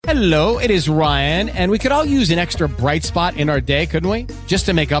Hello, it is Ryan, and we could all use an extra bright spot in our day, couldn't we? Just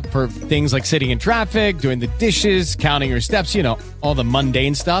to make up for things like sitting in traffic, doing the dishes, counting your steps, you know, all the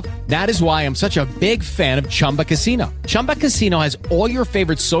mundane stuff. That is why I'm such a big fan of Chumba Casino. Chumba Casino has all your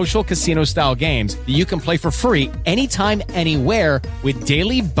favorite social casino-style games that you can play for free anytime, anywhere with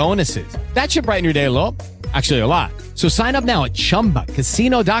daily bonuses. That should brighten your day a little. Actually, a lot. So sign up now at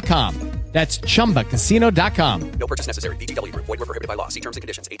ChumbaCasino.com. That's ChumbaCasino.com. No purchase necessary. VGW Group. Void where prohibited by law. See terms and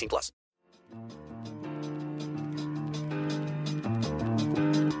conditions. 18+.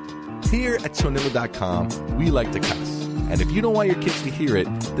 Here at Chonilla.com, we like to cuss. And if you don't want your kids to hear it,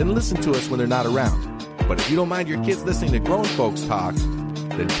 then listen to us when they're not around. But if you don't mind your kids listening to grown folks talk,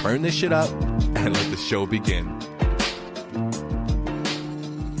 then turn this shit up and let the show begin.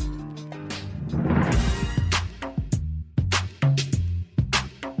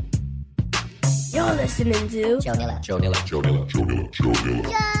 You're listening to Chonilla.com.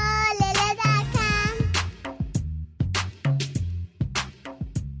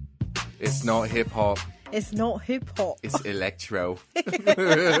 It's not hip hop. It's not hip hop. It's electro.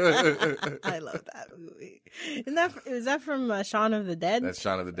 I love that movie. Is that from Shaun of the Dead? That's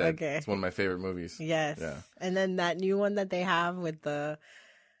Shaun of the Dead. Okay. It's one of my favorite movies. Yes. Yeah. And then that new one that they have with the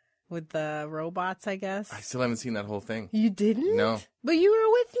robots, I guess. I still haven't seen that whole thing. You didn't? No. But you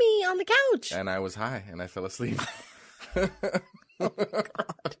were with me on the couch. And I was high and I fell asleep. Oh,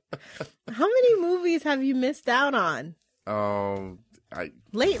 God. How many movies have you missed out on?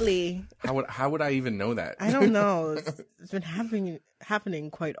 Lately. How would I even know that? I don't know. It's been happening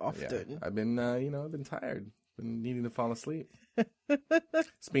quite often. Yeah. I've been I've been tired. Been needing to fall asleep.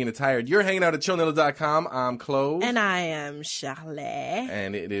 Speaking of tired, you're hanging out at Chonilla.com. I'm Clove. And I am Charlotte.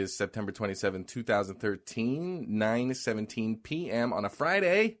 And it is September 27, 2013, 9:17 p.m. on a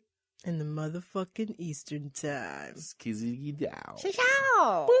Friday. In the motherfucking Eastern time. Skizzy down.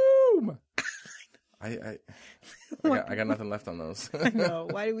 Ciao. Boom. I got nothing left on those. I know.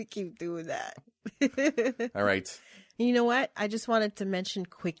 Why do we keep doing that? All right. You know what? I just wanted to mention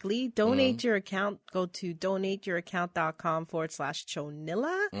quickly, donate your account. Go to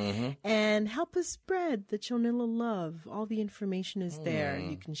donateyouraccount.com/Chonilla and help us spread the Chonilla love. All the information is there.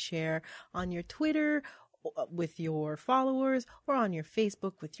 You can share on your Twitter with your followers or on your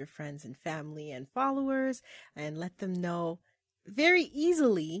Facebook with your friends and family and followers, and let them know very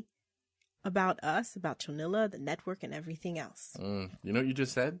easily about us, about Chonilla, the network, and everything else. You know what you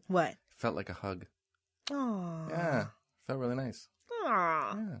just said? What? Felt like a hug. Aww. Yeah. Felt really nice.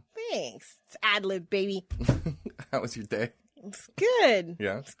 Aw, Yeah. thanks. It's ad-lib, baby. How was your day? It's good.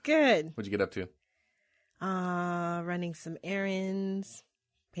 Yeah? It's good. What'd you get up to? Running some errands,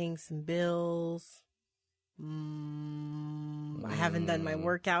 paying some bills. I haven't done my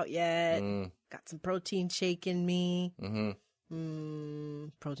workout yet. Got some protein shake in me.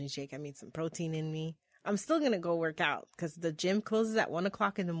 Protein shake, I mean some protein in me. I'm still going to go work out because the gym closes at 1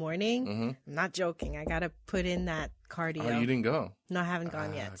 o'clock in the morning. I'm not joking. I got to put in that cardio. Oh, you didn't go? No, I haven't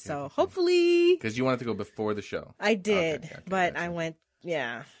gone yet. Okay, so okay. hopefully. Because you wanted to go before the show. I did, Okay, but gotcha. I went,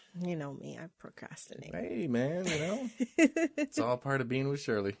 yeah. You know me, I procrastinate. Hey, man, it's all part of being with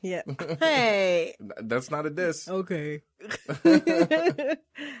Shirley. Yeah. Hey. That's not a diss. Okay.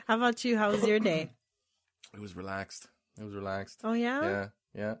 How about you? How was your day? It was relaxed. Oh, yeah?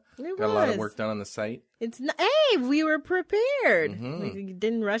 Yeah. It Got a lot of was. work done on the site. It's not, hey, we were prepared. We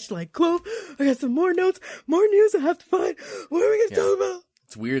didn't rush like, Clove, I got some more notes, more news I have to find. What are we going to talk about?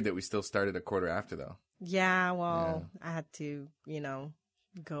 It's weird that we still started a quarter after, though. Yeah, well, I had to,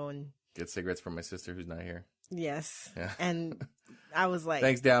 go and... Get cigarettes from my sister who's not here. Yes. Yeah. And I was like...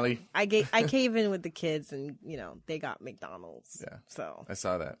 Thanks, Dally. I cave in with the kids and, they got McDonald's. Yeah. So, I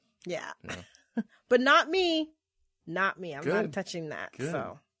saw that. yeah. Yeah. But not me. Not me. I'm Good. not touching that. Good.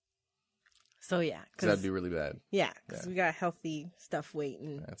 So yeah. Because that'd be really bad. Yeah, because we got healthy stuff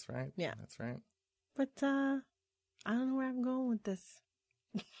waiting. That's right. Yeah. That's right. But I don't know where I'm going with this.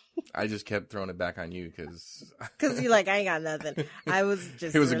 I just kept throwing it back on you because... Because you're like, I ain't got nothing. I was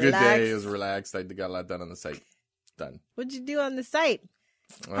just It was relaxed. a good day. It was relaxed. I got a lot done on the site. Done. What'd you do on the site?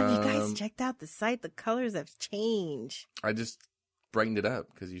 Have you guys checked out the site? The colors have changed. I just brightened it up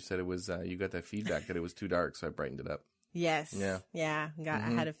because you said it was... you got that feedback that it was too dark, so I brightened it up. Yes. Yeah. Yeah.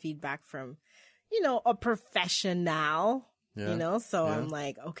 I had a feedback from, a professional, so I'm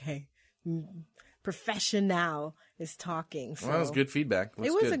like, okay, professional is talking. So Well, that was good feedback.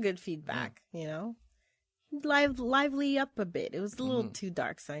 it was a good feedback, lively up a bit. It was a little too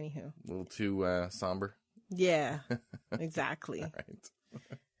dark, so anywho. A little too somber. Yeah, exactly. Right.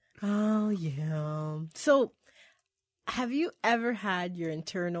 Oh, yeah. So have you ever had your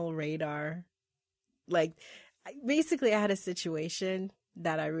internal radar? Like, basically, I had a situation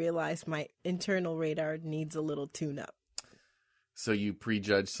that I realized my internal radar needs a little tune-up. So you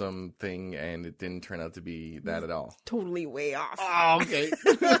prejudged something and it didn't turn out to be that at all. Totally way off. Oh, okay.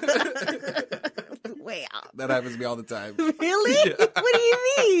 Way off. That happens to me all the time. Really? Yeah. What do you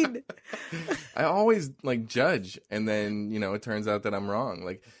mean? I always like judge, and then it turns out that I'm wrong.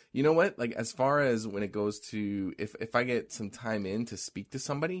 Like, you know what? Like, as far as when it goes to if I get some time in to speak to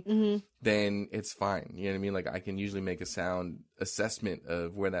somebody, then it's fine. You know what I mean? Like, I can usually make a sound assessment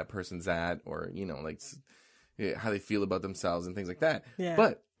of where that person's at, or like how they feel about themselves and things like that. Yeah.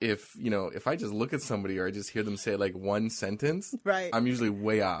 But if I just look at somebody or I just hear them say like one sentence, Right. I'm usually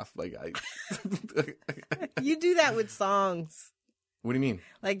way off. Like You do that with songs. What do you mean?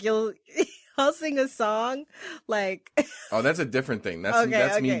 Like I'll sing a song, like. Oh, that's a different thing. That's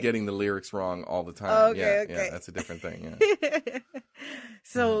Okay. me getting the lyrics wrong all the time. Okay. Yeah, that's a different thing. Yeah.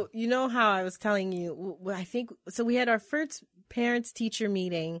 So you know how I was telling you, I think, so we had our first parents-teacher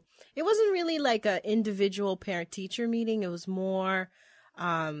meeting. It wasn't really like an individual parent-teacher meeting. It was more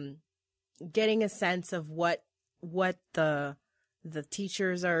getting a sense of what the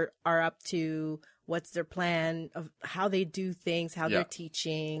teachers are up to, what's their plan of how they do things, how they're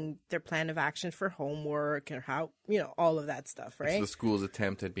teaching, their plan of action for homework, and how, all of that stuff, right? It's the school's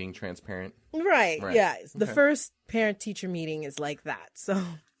attempt at being transparent. Right. Yeah. The first parent-teacher meeting is like that.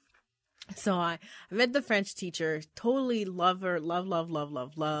 So I met the French teacher, totally love her, love,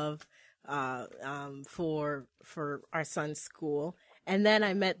 for our son's school. And then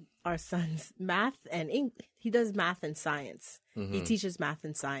I met our son's math and he does math and science. Mm-hmm. He teaches math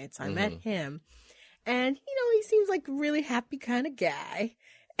and science. I met him, and he seems like a really happy kind of guy.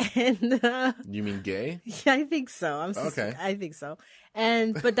 And you mean gay? Yeah, I think so. Okay. I think so.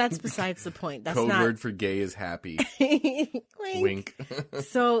 But that's besides the point. That's code not... word for gay is happy. Wink.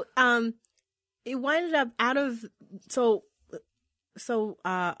 So it winded up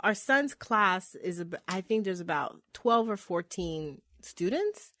our son's class is I think there's about 12 or 14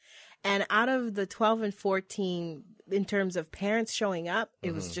 students, and out of the 12 and 14 in terms of parents showing up,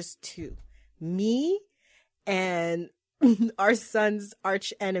 it was just 2, me and our son's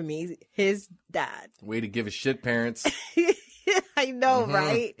arch enemy, his dad. Way to give a shit, parents. I know,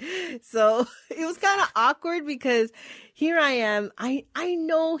 right? So it was kind of awkward because here I am. I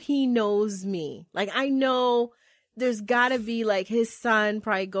know he knows me. Like, I know there's got to be like his son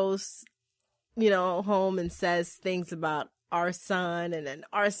probably goes, home and says things about our son. And then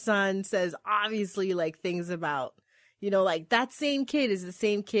our son says, obviously, like things about, like that same kid is the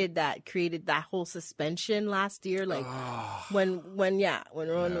same kid that created that whole suspension last year. Like when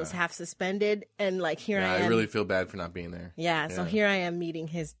Rowan was half suspended, and like here I am. I really feel bad for not being there. Yeah. So here I am meeting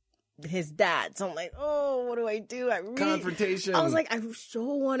his dad. So I'm like, oh, what do I do? Confrontation. I was like, I so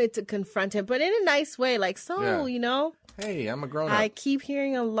wanted to confront him, but in a nice way. Like, hey, I'm a grown up. I keep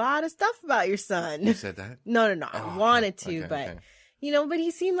hearing a lot of stuff about your son. You said that? No. Oh, I wanted to, but. Okay. But he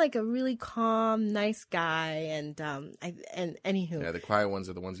seemed like a really calm, nice guy, and anywho. Yeah, the quiet ones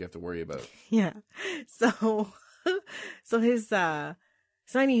are the ones you have to worry about. Yeah. So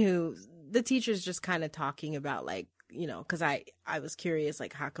anywho, the teacher's just kind of talking about like, because I was curious,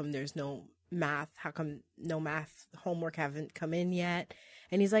 like, how come there's no math? How come no math homework haven't come in yet?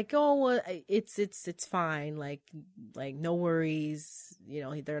 And he's like, oh, well, it's fine. Like no worries.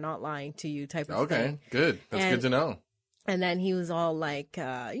 They're not lying to you type of thing. Okay, good. That's good to know. And then he was all like,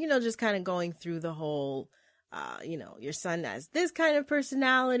 just kind of going through the whole, your son has this kind of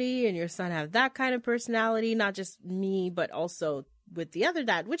personality and your son have that kind of personality, not just me, but also with the other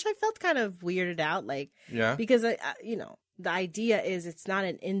dad, which I felt kind of weirded out. Like, yeah, because, the idea is it's not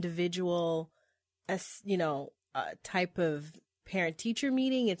an individual, type of parent teacher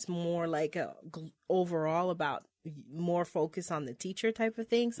meeting. It's more like overall about more focus on the teacher type of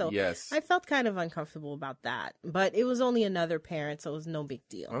thing. So yes, I felt kind of uncomfortable about that, but it was only another parent, so it was no big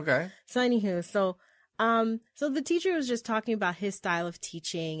deal. Okay. So anywho, so the teacher was just talking about his style of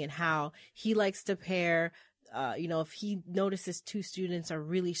teaching and how he likes to pair, if he notices 2 students are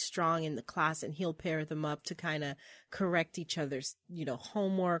really strong in the class, and he'll pair them up to kind of correct each other's,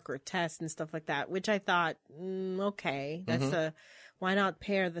 homework or tests and stuff like that, which I thought, okay, that's why not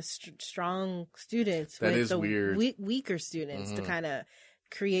pair the strong students with the weaker students to kind of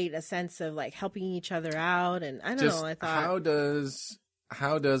create a sense of like helping each other out? And I don't know. I thought,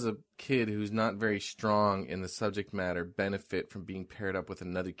 how does a kid who's not very strong in the subject matter benefit from being paired up with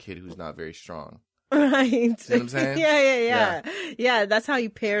another kid who's not very strong? Right. You know what I'm saying? Yeah. That's how he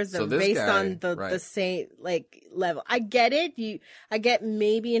pairs them based on the right. the same like level. I get it. I get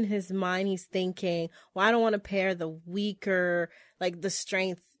maybe in his mind he's thinking, well, I don't want to pair the weaker, like the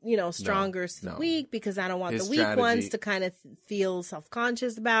strength, stronger no. weak because I don't want His the weak strategy- ones to kind of feel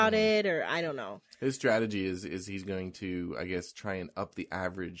self-conscious about it, or I don't know. His strategy is he's going to, I guess, try and up the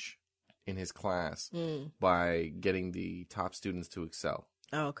average in his class by getting the top students to excel.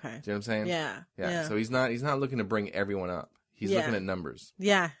 Oh, okay. Do you know what I'm saying? Yeah. So he's not looking to bring everyone up. He's looking at numbers.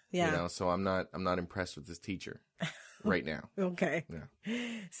 Yeah. So I'm not impressed with this teacher right now. Okay. Yeah.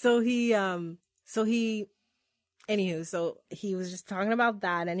 So he was just talking about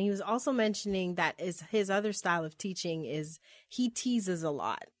that, and he was also mentioning that is his other style of teaching is he teases a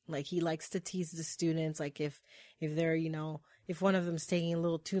lot. Like he likes to tease the students. Like if they're, if one of them's taking a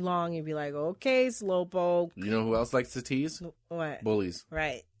little too long, he'd be like, "Okay, slowpoke." You know who else likes to tease? What? Bullies.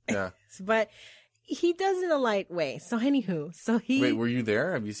 Right. Yeah. But he does it in a light way. So anywho, Wait, were you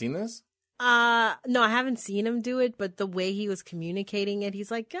there? Have you seen this? No, I haven't seen him do it, but the way he was communicating it,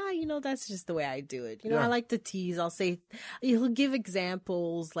 he's like, that's just the way I do it. I like to tease. He'll give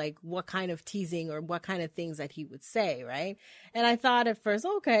examples like what kind of teasing or what kind of things that he would say, right? And I thought at first,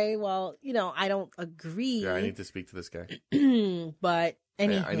 okay, well, I don't agree. Yeah, I need to speak to this guy. But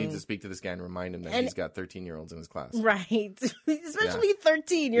anyway. I need to speak to this guy and remind him that he's got 13-year-olds in his class. Right. Especially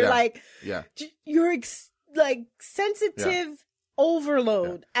 13. You're you're sensitive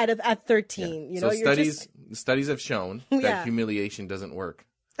overload at 13. So studies have shown that humiliation doesn't work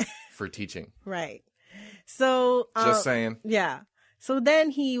for teaching. Right. So just saying. Yeah. So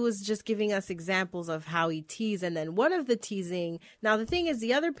then he was just giving us examples of how he teased, and then one of the teasing. Now the thing is,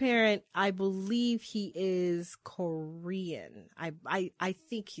 the other parent, I believe he is Korean. I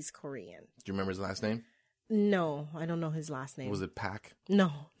think he's Korean. Do you remember his last name? No, I don't know his last name. Was it Pak? No.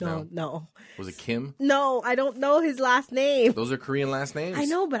 Was it Kim? No, I don't know his last name. Those are Korean last names. I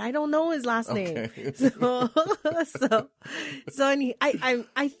know, but I don't know his last name. So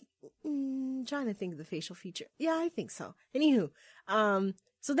I'm trying to think of the facial feature. Yeah, I think so. Anywho,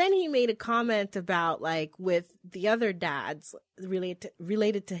 so then he made a comment about like with the other dads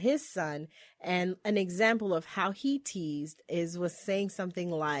related to his son, and an example of how he teased was saying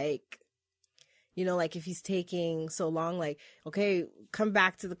something like, like if he's taking so long, like, okay, come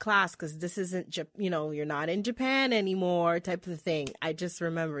back to the class because this isn't, you're not in Japan anymore type of thing. I just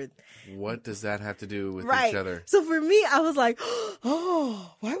remembered. What does that have to do with each other? So for me, I was like,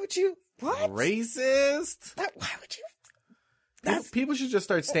 oh, why would you? What? Racist? Why would you? People should just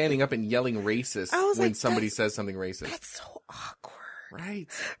start standing up and yelling racist when somebody says something racist. That's so awkward. Right.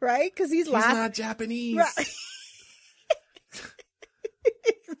 Right? Because he's not Japanese. Right.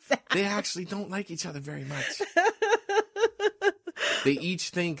 They actually don't like each other very much. They each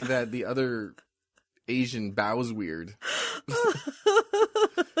think that the other Asian bows weird.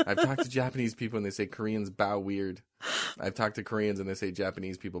 I've talked to Japanese people and they say Koreans bow weird. I've talked to Koreans and they say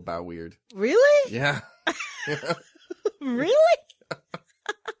Japanese people bow weird. Really? Yeah. Really?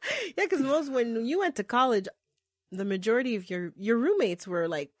 Yeah, because when you went to college, the majority of your roommates were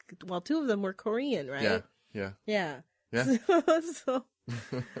like, well, two of them were Korean, right? Yeah.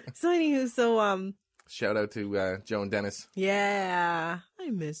 So anywho, shout out to Joe and Dennis. Yeah, I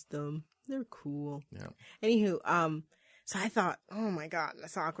missed them. They're cool. Yeah. Anywho, so I thought, oh my God,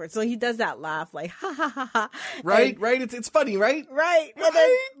 that's awkward. So he does that laugh, like ha ha ha ha. Right. It's funny, right? Right. And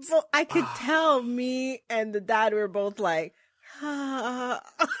then, so I could tell me and the dad were both like, like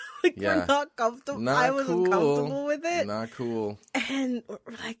we're not comfortable. I wasn't comfortable with it. Not cool. And we're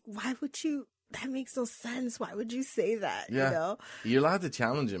like, why would you? That makes no sense. Why would you say that? Yeah. You're allowed to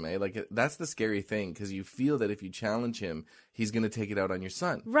challenge him, eh? Like, that's the scary thing, because you feel that if you challenge him, he's going to take it out on your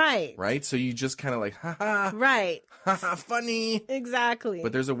son. Right. Right? So you just kind of like, ha-ha. Right. Ha-ha, funny. Exactly.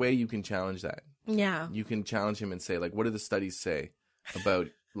 But there's a way you can challenge that. Yeah. You can challenge him and say, like, what do the studies say about,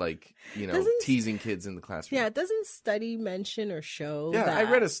 like, teasing kids in the classroom? Yeah, doesn't study mention or show that? I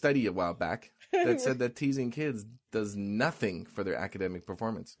read a study a while back that said that teasing kids does nothing for their academic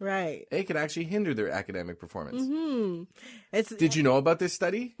performance. Right. It could actually hinder their academic performance. Mm-hmm. Did you know about this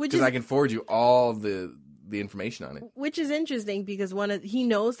study? Because I can forward you all the information on it. Which is interesting because he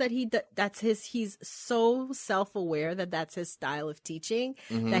knows that he's so self-aware that that's his style of teaching,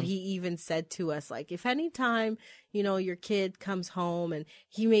 that he even said to us, like, if anytime, your kid comes home and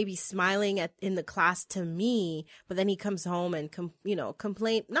he may be smiling in the class to me, but then he comes home and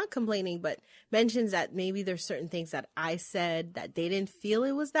not complaining, but mentions that maybe there's certain things that I said that they didn't feel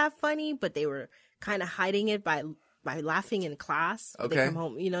it was that funny, but they were kind of hiding it by laughing in class. Okay. They come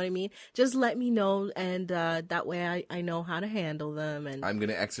home, you know what I mean? Just let me know, and that way I know how to handle them, and I'm going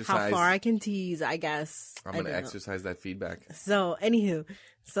to exercise how far I can tease, I guess. I'm going to exercise that feedback. So, anywho,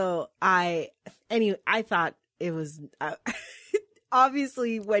 I thought it was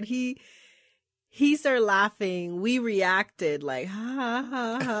obviously when he he started laughing. We reacted like, ha,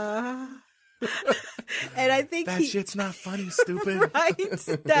 ha, ha. And I think that shit's not funny, stupid. Right?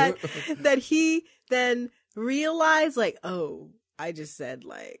 That he then realized, like, oh, I just said,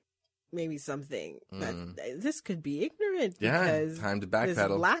 like, maybe something that this could be ignorant because time to this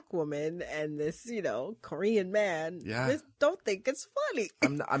backpedal. black woman and this, Korean man don't think it's funny.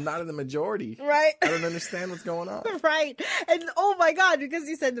 I'm not in the majority. Right. I don't understand what's going on. Right. And oh my God, because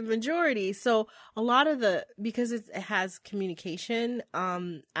you said the majority. So a lot of because it has communication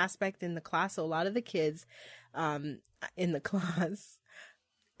aspect in the class, so a lot of the kids in the class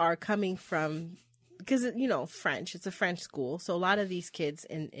are coming from, because, French, it's a French school. So a lot of these kids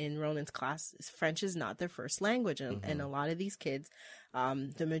in Ronan's class, French is not their first language. And a lot of these kids,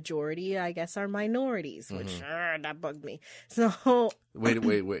 the majority, I guess, are minorities, which that bugged me. So wait.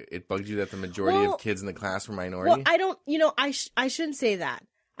 It bugged you that the majority of kids in the class were minority? Well, I don't, I shouldn't say that.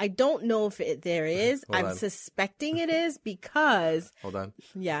 I don't know if there is. I'm suspecting it is because... Hold on.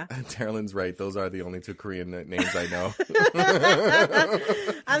 Yeah. Carolyn's right. Those are the only two Korean names I know.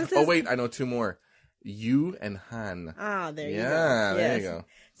 Oh, wait. I know two more. Yu and Han. Ah, there you go. Yeah, there you go.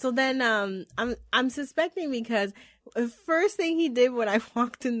 So then I'm suspecting because the first thing he did when I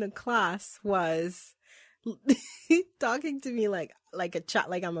walked in the class was talking to me like a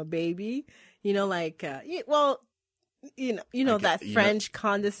child, like I'm a baby. That French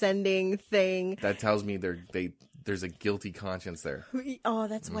condescending thing. That tells me there's a guilty conscience there. Oh,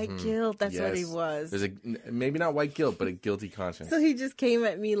 that's white guilt. That's what he was. There's maybe not white guilt, but a guilty conscience. So he just came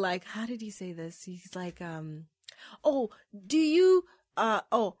at me like, how did he say this? He's like, do you,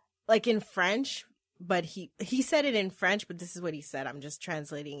 like in French, but he said it in French, but this is what he said. I'm just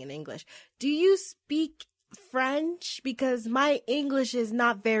translating in English. Do you speak French? Because my English is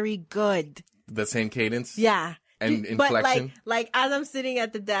not very good. The same cadence? Yeah. And inflection? But like as I'm sitting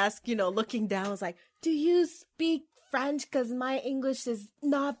at the desk, looking down, I was like, do you speak French? Because my English is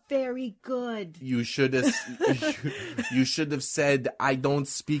not very good. You should have said, I don't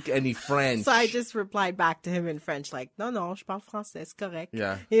speak any French. So I just replied back to him in French, like, non, je parle français, c'est correct.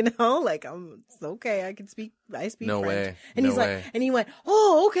 Yeah. It's okay. I speak no French. Way. And he's like, and he went,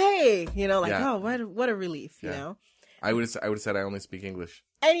 oh, okay. Oh, what a relief, I would have said I only speak English.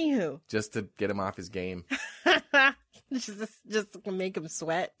 Anywho. Just to get him off his game. just to make him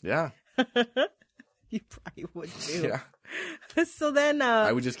sweat. Yeah. You probably would too. Yeah. So then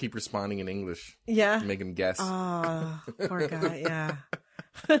I would just keep responding in English. Yeah. To make him guess. Oh, poor guy, yeah.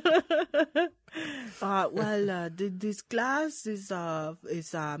 This class is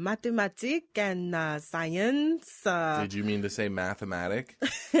mathematics and science. Did you mean to say mathematic?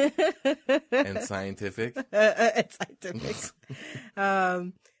 And scientific? And scientific.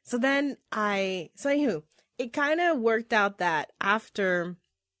 So anywho, it kind of worked out that after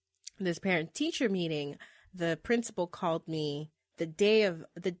this parent-teacher meeting, the principal called me the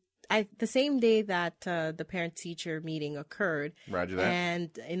same day that the parent-teacher meeting occurred. Roger that. And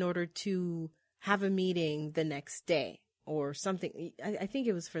in order to have a meeting the next day or something, I think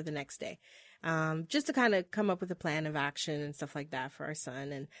it was for the next day, just to kind of come up with a plan of action and stuff like that for our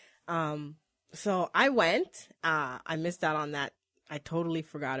son. And so I went. I missed out on that. I totally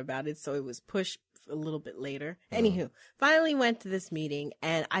forgot about it, so it was pushed a little bit later. Anywho, finally went to this meeting,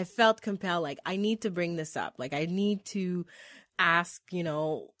 and I felt compelled, like, I need to bring this up. Like, I need to ask,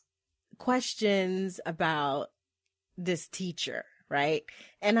 questions about this teacher, right?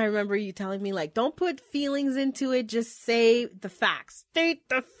 And I remember you telling me, like, don't put feelings into it, just say the facts. State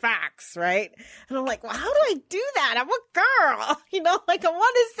the facts, right? And I'm like, well, how do I do that? I'm a girl, like, I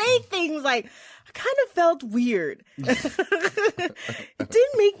want to say things, like, I kind of felt weird. It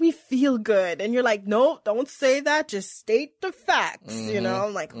didn't make me feel good. And you're like, no, don't say that. Just state the facts.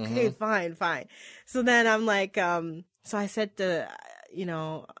 I'm like, okay, fine. So then I'm like, so I said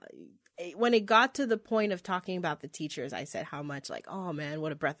when it got to the point of talking about the teachers, I said how much, like, oh man,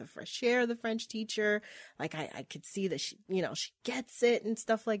 what a breath of fresh air, the French teacher. Like I could see that she gets it and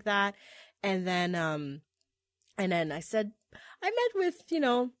stuff like that. And then I said, I met with,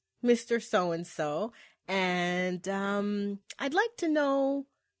 Mr. So-and-so, and I'd like to know,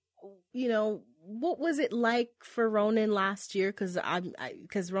 what was it like for Ronan last year? Because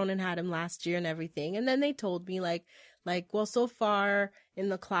Ronan had him last year and everything. And then they told me like, well, so far in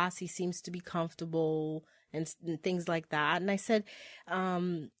the class, he seems to be comfortable and things like that. And I said,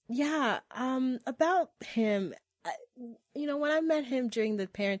 about him, when I met him during the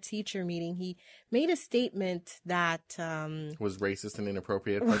parent-teacher meeting, he made a statement that was racist and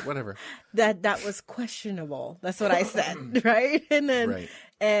inappropriate, but whatever. that was questionable. That's what I said, right? And then,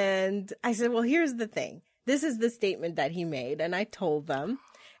 and I said, well, here's the thing. This is the statement that he made, and I told them.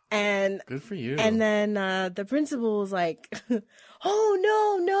 And good for you. And then the principal was like,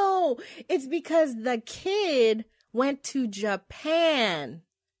 oh, no, it's because the kid went to Japan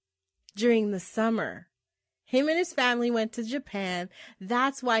during the summer. Him and his family went to Japan.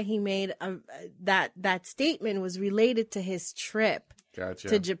 That's why he made that statement was related to his trip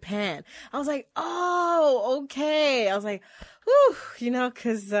to Japan. I was like, oh, okay. I was like, whew,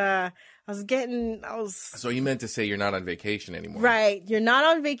 because So you meant to say you're not on vacation anymore. Right. You're not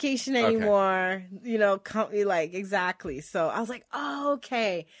on vacation anymore. Okay. Exactly. So I was like, oh,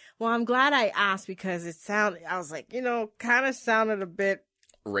 okay. Well, I'm glad I asked because I was like, kind of sounded a bit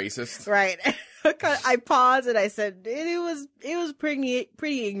racist. Right. I paused and I said, it was pretty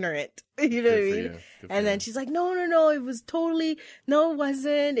ignorant. You know what I mean? And then she's like, no, it was totally, no, it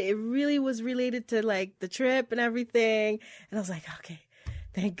wasn't. It really was related to like the trip and everything. And I was like, okay.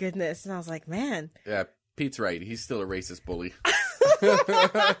 Thank goodness. And I was like, man. Yeah, Pete's right. He's still a racist bully.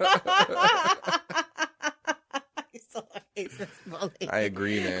 He's still a racist bully. I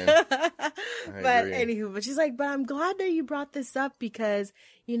agree, man. Anywho, but she's like, but I'm glad that you brought this up because,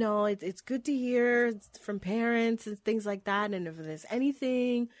 it's good to hear from parents and things like that. And if there's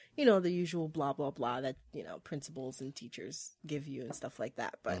anything, the usual blah, blah, blah that, principals and teachers give you and stuff like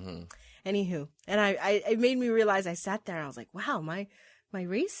that. But anywho, and it made me realize I sat there and I was like, wow, my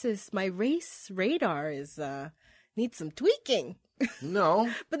race radar needs some tweaking. No.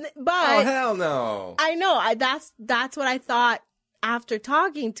 but oh hell no. I know. That's what I thought after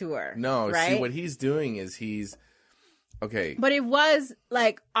talking to her. No, right? See what he's doing is he's okay. But it was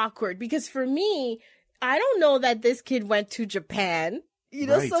like awkward because for me, I don't know that this kid went to Japan.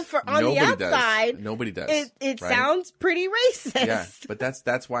 Right. So on the outside, nobody does. It right? Sounds pretty racist. Yeah, but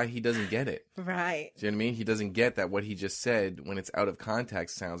that's why he doesn't get it. Right. Do you know what I mean? He doesn't get that what he just said when it's out of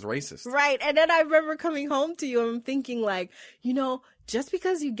context sounds racist. Right. And then I remember coming home to you and I'm thinking like, just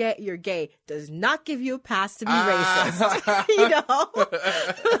because you're gay does not give you a pass to be racist.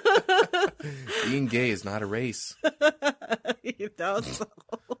 Being gay is not a race. So.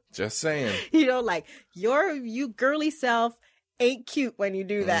 Just saying. Like you girly self ain't cute when you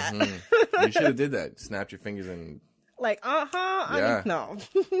do that. Mm-hmm. You should have did that. Snapped your fingers and like, yeah. No.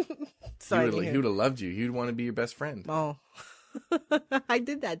 Sorry, he would have loved you. He'd want to be your best friend. Oh. I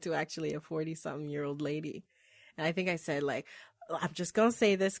did that to actually a 40-something-year-old lady. And I think I said like, I'm just going to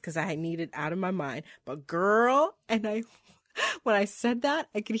say this because I need it out of my mind. But girl, and when I said that,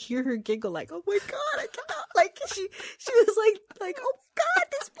 I could hear her giggle like, oh my God, I cannot. Like she was like, oh God,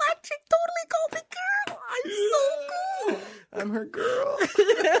 this black chick totally called me girl. I'm so cool. I'm her girl.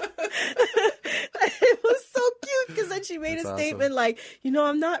 It was so cute because then she made That's a statement like,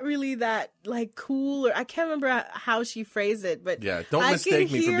 I'm not really that like cool, or I can't remember how she phrased it, but yeah, don't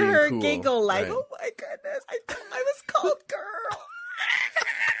mistake me for being cool. I can hear her giggle like, right. oh my goodness, I was called girl.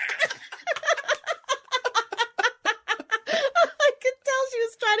 I could tell she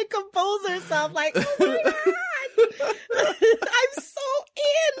was trying to compose herself like, oh my God, I'm so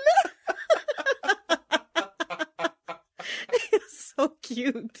in. It's so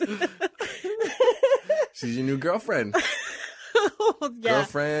cute. She's your new girlfriend. Oh, yeah.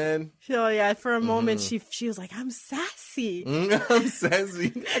 Girlfriend. Oh yeah. For a moment, she was like, "I'm sassy. I'm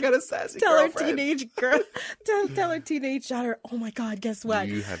sassy. I got a sassy tell girlfriend." Her teenage girl. Tell her teenage daughter. Oh my God! Guess what?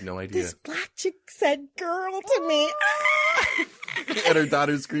 You have no idea. This black chick said "girl" to me. And her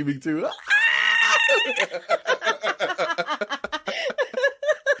daughter's screaming too.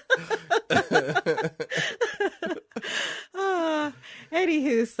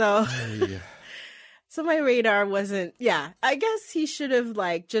 Anywho, so. Yeah. So my radar wasn't, I guess he should have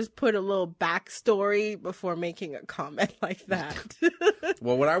like just put a little backstory before making a comment like that.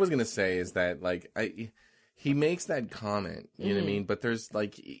 Well, what I was going to say is that like he makes that comment, you know what I mean? But there's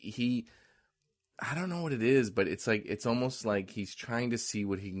like, I don't know what it is, but it's like, it's almost like he's trying to see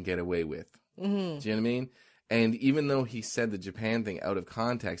what he can get away with. Mm-hmm. Do you know what I mean? And even though he said the Japan thing out of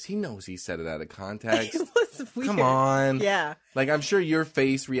context, he knows he said it out of context. It was weird. Come on. Yeah. Like, I'm sure your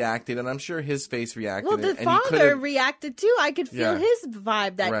face reacted, and I'm sure his face reacted. Well, the and father reacted too. I could feel his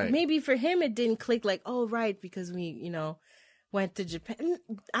vibe that right. maybe for him it didn't click like, oh, right, because we, went to Japan.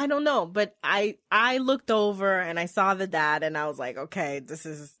 I don't know. But I looked over and I saw the dad and I was like, okay, this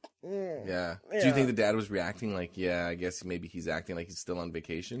is... Yeah. Do you think the dad was reacting like, I guess maybe he's acting like he's still on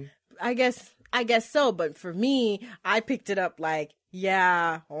vacation? I guess so, but for me, I picked it up like,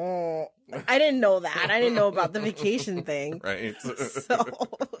 I didn't know that. I didn't know about the vacation thing. Right. So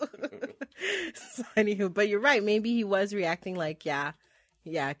anywho, but you're right. Maybe he was reacting like,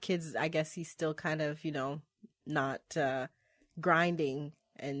 kids, I guess he's still kind of, not grinding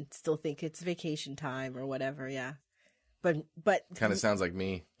and still think it's vacation time or whatever. Yeah. but Kind of sounds like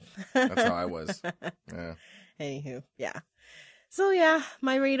me. That's how I was. Yeah. Anywho, yeah. So yeah,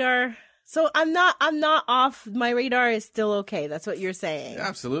 my radar. So I'm not off. My radar is still okay. That's what you're saying.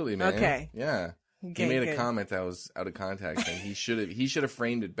 Absolutely, man. Okay. Yeah. Okay, He made good. a comment that was out of context, and he should have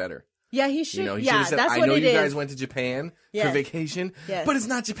framed it better. Yeah, he should. You know, he yeah, should have said, that's "I what know it you is. guys went to Japan Yes. for vacation, Yes. but it's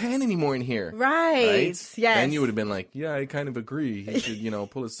not Japan anymore in here." Right. Yes. Then you would have been like, "Yeah, I kind of agree. He should,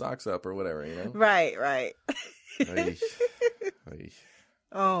 pull his socks up or whatever." You know. Right. Right. Oy. Oy.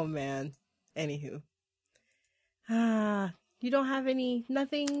 Oh man. Anywho. You don't have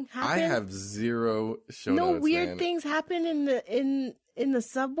nothing happen? I have zero show no notes, weird man. things happen in the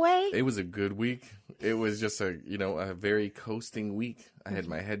subway? It was a good week. It was just a very coasting week. I had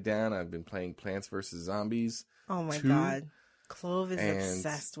my head down. I've been playing Plants vs. Zombies. Oh my 2, God. Clove is and-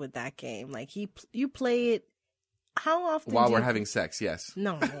 obsessed with that game. Like you play it how often While do we're you... having sex, yes.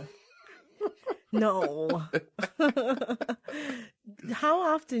 No. No. How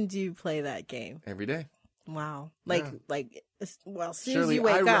often do you play that game? Every day. Wow. Yeah. As soon as Shirley, you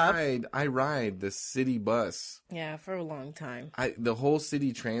wake up. I ride the city bus. Yeah, for a long time. The whole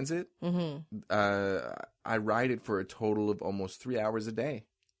city transit. Mm-hmm. I ride it for a total of almost 3 hours a day.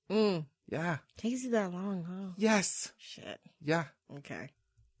 Yeah. Takes you that long, huh? Yes. Shit. Yeah. Okay.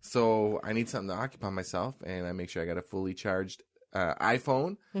 So I need something to occupy myself, and I make sure I got a fully charged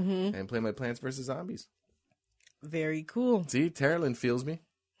iPhone and play my Plants vs. Zombies. Very cool. See, Terilyn feels me.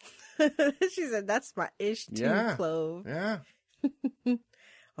 She said, that's my ish too, Yeah. Clove. Yeah.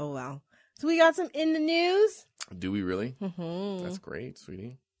 Oh, wow. So we got some in the news. Do we really? Mm-hmm. That's great,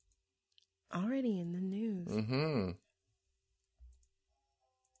 sweetie. Already in the news. Mm-hmm.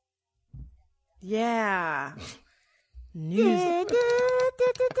 Yeah. News.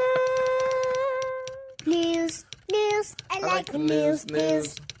 News. I like the news.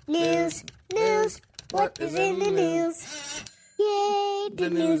 What is in the news? Yay, The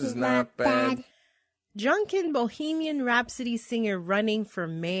news is not bad. Drunken Bohemian Rhapsody singer running for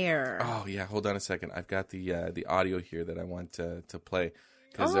mayor. Oh, yeah. Hold on a second. I've got the audio here that I want to play.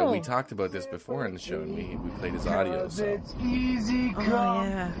 Because Oh. we talked about this before on the show, and we played his audio. So It's easy Oh, come,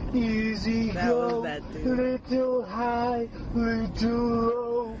 yeah. easy That go, was that dude. little high, little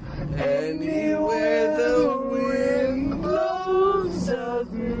low. Anywhere the wind blows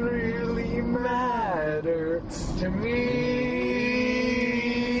doesn't really matter to me.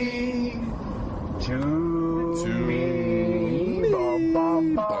 To me. Bum,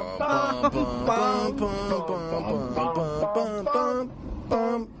 bum, bum,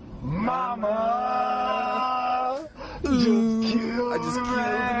 bum, Mama, I just killed a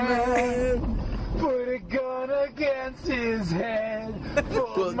man. Put a gun against his head.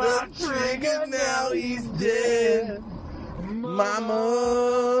 Pull the trigger, now he's dead.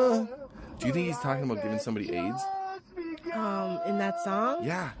 Mama. Do you think he's talking about giving somebody AIDS? In that song?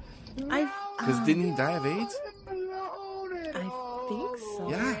 Yeah. Because Didn't he die of AIDS? I think so.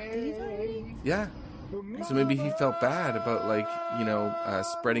 Yeah. Did he die? Yeah. So maybe he felt bad about,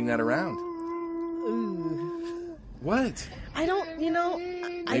 spreading that around. Ooh. What? I don't,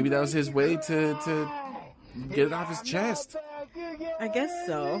 Maybe that was his way to get it off his chest. I guess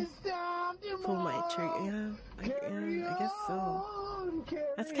so. Pull my trigger. Yeah, I guess so.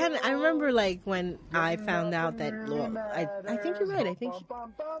 That's kind of. I remember when I found out that. Well, I think you're right. I think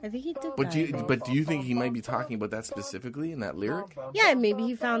he did. But that. do you think he might be talking about that specifically in that lyric? Yeah, maybe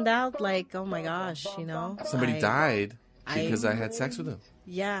he found out. Oh my gosh, Somebody died because I I- had sex with him.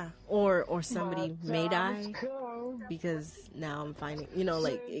 Yeah, or somebody may die because now I'm finding.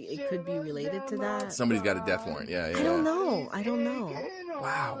 It could be related to that. Somebody's got a death warrant. Yeah. I don't know.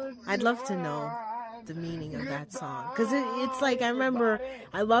 Wow. I'd love to know the meaning of that song because it's I remember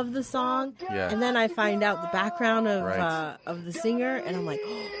I love the song, Yeah. and then I find out the background of Right. of the singer, and I'm like,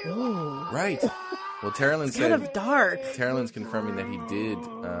 oh, Right. Well, Terilyn it's said kind of dark. Terilyn's confirming that he did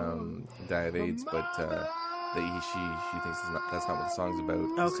die of AIDS, but that she thinks that's not what the song's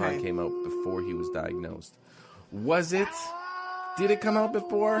about. The Okay. song came out before he was diagnosed. Was it? Did it come out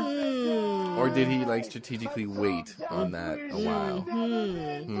before? Or did he strategically wait on that a while?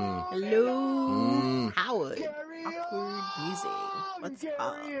 Hello, Howard. Awkward music. What's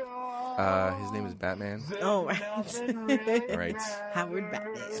up? His name is Batman. Oh, right. Right. Howard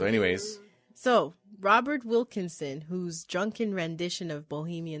Batman. So anyways, So, Robert Wilkinson, whose drunken rendition of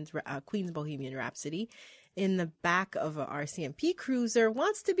Queen's Bohemian Rhapsody in the back of a RCMP cruiser,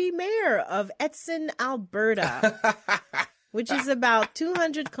 wants to be mayor of Edson, Alberta, which is about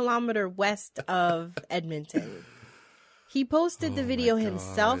 200 kilometers west of Edmonton. He posted the video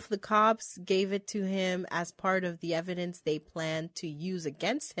himself. The cops gave it to him as part of the evidence they planned to use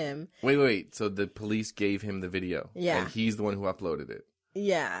against him. Wait. So the police gave him the video. Yeah. And he's the one who uploaded it.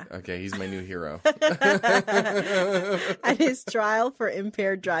 Yeah. Okay, he's my new hero. At his trial for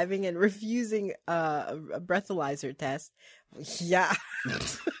impaired driving and refusing a breathalyzer test. Yeah.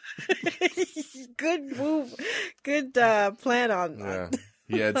 Good move. Good plan on that. Yeah.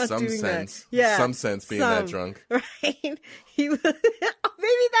 He had some sense. Yeah. Some sense being that drunk. Right? He was, maybe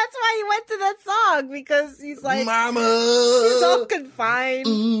that's why he went to that song, because he's like, Mama! He's all confined.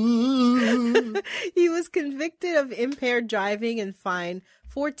 He was convicted of impaired driving and fined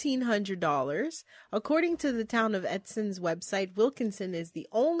 $1,400. According to the town of Edson's website, Wilkinson is the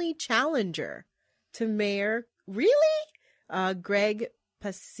only challenger to Mayor, Greg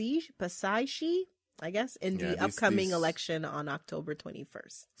Pasaishi, I guess, in the upcoming election on October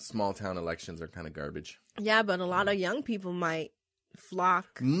 21st. Small town elections are kind of garbage. Yeah, but a lot of young people might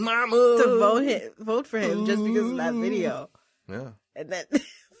flock Mama! to vote for him just because of that video. Yeah. And then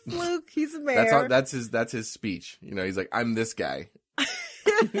Luke, he's a mayor. That's his speech. You know, he's like, I'm this guy.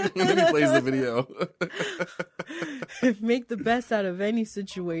 And then he plays the video. Make the best out of any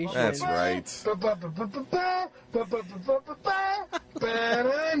situation. That's right. I don't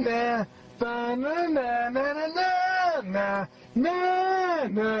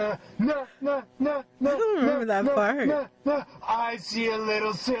remember that part. I see a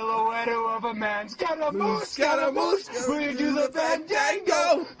little silhouette of a man. Scaramouche, Scaramouche, we do the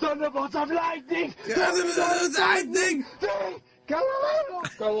fandango. Thunderbolts of lightning. Thunderbolts of lightning. Galileo,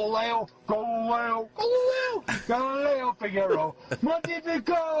 Galileo, Galileo, Galileo, Galileo Figaro,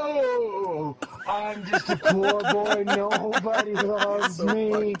 Montefico. I'm just a poor boy, nobody loves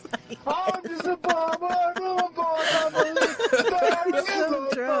me. I'm just a poor boy,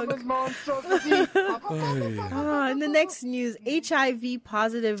 In the next news, HIV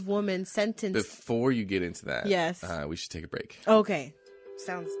positive woman sentenced. Before you get into that, yes, we should take a break. Okay.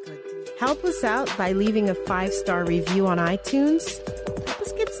 Sounds good. Help us out by leaving a 5-star review on iTunes. Help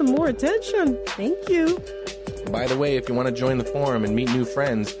us get some more attention. Thank you. By the way, if you want to join the forum and meet new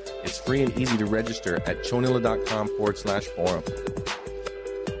friends, it's free and easy to register at chonilla.com/forum.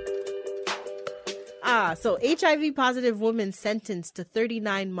 So HIV positive woman sentenced to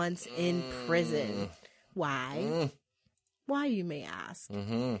 39 months in prison. Why? Why, you may ask.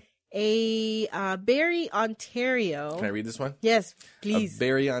 A Barrie, Ontario. Can I read this one? Yes, please. A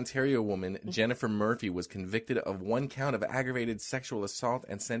Barrie, Ontario woman, Jennifer Murphy, was convicted of 1 count of aggravated sexual assault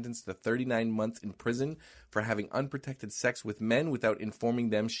and sentenced to 39 months in prison for having unprotected sex with men without informing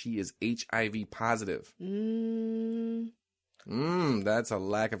them she is HIV positive. That's a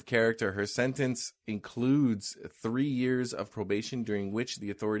lack of character. Her sentence includes 3 years of probation, during which the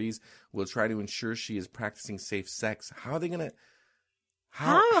authorities will try to ensure she is practicing safe sex. How are they going to...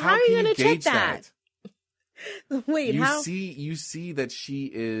 How are you going to check gauge that? Wait, how? You see that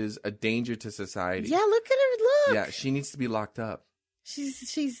she is a danger to society. Yeah, look at her. Look. Yeah, she needs to be locked up.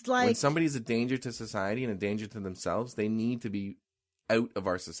 She's like... When somebody's a danger to society and a danger to themselves, they need to be out of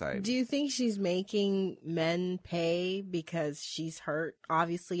our society. Do you think she's making men pay because she's hurt?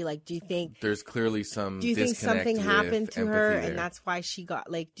 Obviously, like, do you think... There's clearly some... Do you think something happened to her there. and that's why she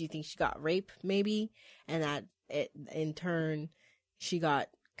got, like, do you think she got raped, maybe? And that, in turn... She got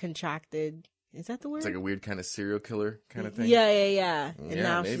contracted. Is that the word? It's like a weird kind of serial killer kind of thing. Yeah. And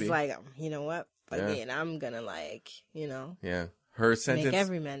now maybe. she's like, you know what? Again, I'm gonna Yeah. Her sentence. Make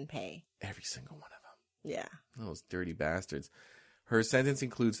every man pay. Every single one of them. Yeah. Those dirty bastards. Her sentence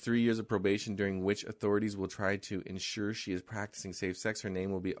includes 3 years of probation, during which authorities will try to ensure she is practicing safe sex. Her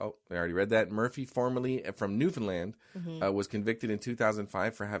name will be, I already read that. Murphy, formerly from Newfoundland, was convicted in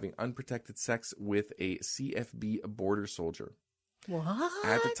 2005 for having unprotected sex with a CFB border soldier. What?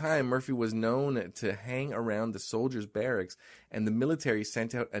 At the time, Murphy was known to hang around the soldiers' barracks, and the military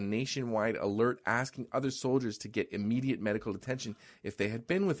sent out a nationwide alert asking other soldiers to get immediate medical attention if they had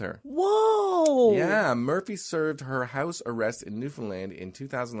been with her. Whoa! Yeah, Murphy served her house arrest in Newfoundland. In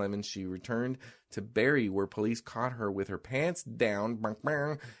 2011, she returned to Barrie, where police caught her with her pants down,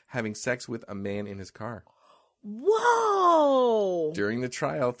 having sex with a man in his car. Whoa! During the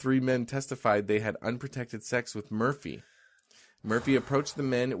trial, 3 men testified they had unprotected sex with Murphy. Murphy approached the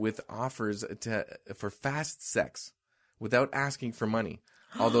men with offers for fast sex without asking for money,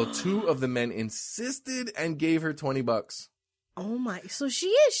 although 2 of the men insisted and gave her $20. Oh my! So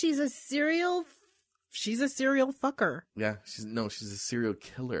she's a serial fucker. Yeah, she's a serial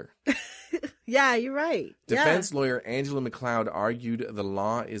killer. Yeah, you're right. Defense lawyer Angela McLeod argued the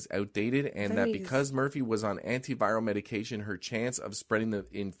law is outdated and that Nice. because Murphy was on antiviral medication, her chance of spreading the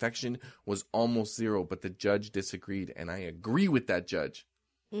infection was almost zero. But the judge disagreed, and I agree with that judge.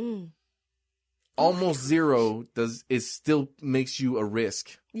 Almost zero still makes you a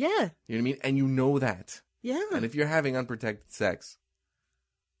risk. Yeah. You know what I mean? And you know that. Yeah. And if you're having unprotected sex,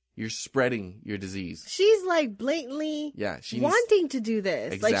 you're spreading your disease. She's like blatantly wanting to do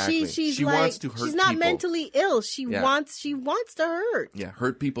this. Exactly. Like she's She like wants to hurt she's not people. mentally ill. She wants to hurt. Yeah,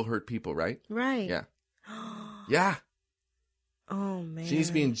 hurt people, right? Right. Yeah. Yeah. Oh man. She needs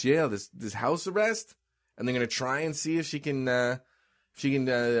to be in jail. This house arrest, and they're gonna try and see if she can have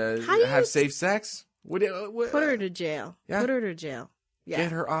safe sex. What, Put her to jail. Yeah. Put her to jail. Yeah.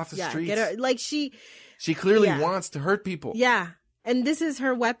 Get her off the streets. Get her like she clearly wants to hurt people. Yeah. And this is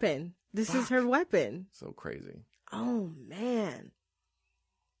her weapon. This is her weapon. So crazy. Oh man.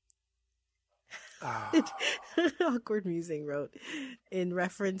 Awkward Musing wrote in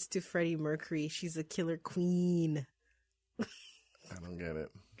reference to Freddie Mercury, she's a killer queen. I don't get it.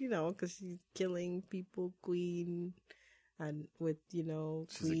 You know, because she's killing people, queen, and with, you know,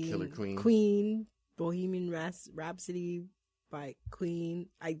 she's a killer queen. Queen, Bohemian Rhapsody by Queen.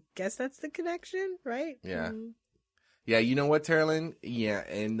 I guess that's the connection, right? Yeah. Mm-hmm. Yeah, you know what, Terilyn? Yeah,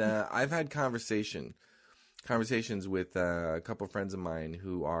 and I've had conversations with a couple of friends of mine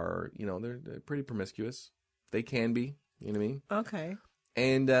who are, you know, they're pretty promiscuous. They can be, you know what I mean? Okay.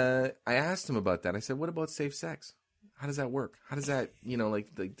 And I asked them about that. I said, what about safe sex? How does that work? How does that, you know,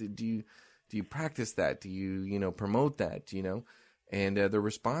 like do you practice that? Do you, you know, promote that, you know? And the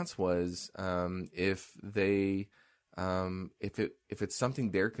response was, if it's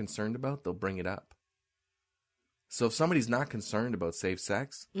something they're concerned about, they'll bring it up. So if somebody's not concerned about safe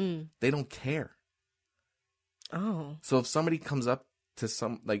sex, they don't care. Oh. So if somebody comes up to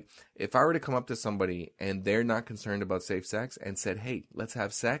if I were to come up to somebody and they're not concerned about safe sex and said, hey, let's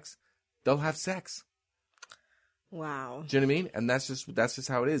have sex, they'll have sex. Wow. Do you know what I mean? And that's just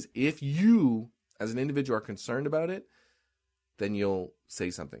how it is. If you, as an individual, are concerned about it, then you'll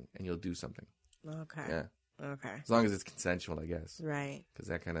say something and you'll do something. Okay. Yeah. Okay. As long as it's consensual, I guess. Right. Because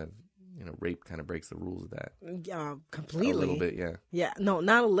that kind of, you know, rape kind of breaks the rules of that. Completely. A little bit, yeah. Yeah. No,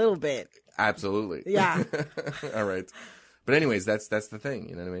 not a little bit. Absolutely. Yeah. All right. But anyways, that's the thing.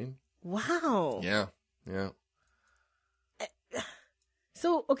 You know what I mean? Wow. Yeah. Yeah.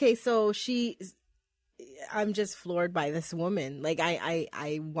 So, okay, so I'm just floored by this woman. Like,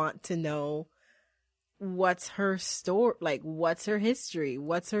 I want to know what's her story, like, what's her history,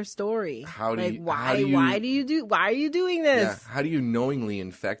 what's her story? Why are you doing this? Yeah. How do you knowingly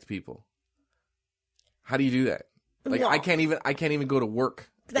infect people? How do you do that? Like, I can't even go to work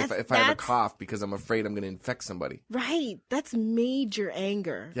if I have a cough because I'm afraid I'm going to infect somebody. Right. That's major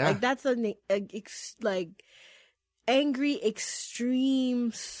anger. Yeah. Like, that's angry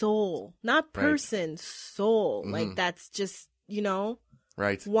extreme soul, not person, soul. Mm-hmm. Like, that's just, you know,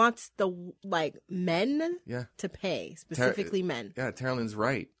 right. Wants the men to pay, specifically men. Yeah, Terilyn's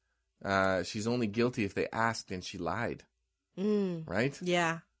right. She's only guilty if they asked and she lied. Right?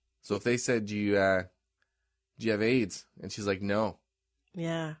 Yeah. So if they said, do you have AIDS? And she's like, no.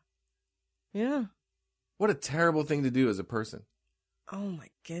 Yeah. Yeah. What a terrible thing to do as a person. Oh my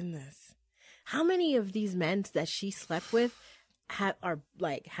goodness. How many of these men that she slept with have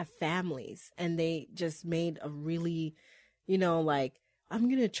families and they just made a really, you know, like, I'm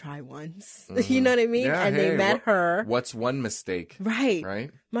going to try once. Mm-hmm. You know what I mean? Yeah, and they met her. What's one mistake? Right.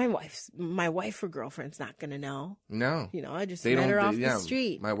 Right? My wife or girlfriend's not going to know. No. You know, I just met her off the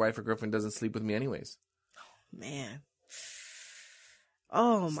street. My wife or girlfriend doesn't sleep with me anyways. Oh, man.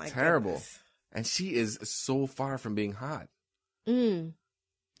 Oh, it's my terrible. Goodness. And she is so far from being hot. Yeah.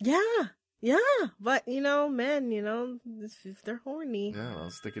 Yeah. But, you know, men, you know, if they're horny. Yeah,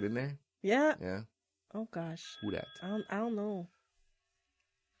 I'll stick it in there. Yeah. Yeah. Oh, gosh. Who that? I don't know.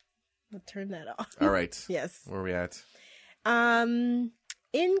 I'll turn that off. All right. Yes. Where are we at?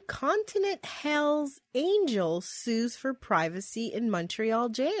 Incontinent Hell's Angel sues for privacy in Montreal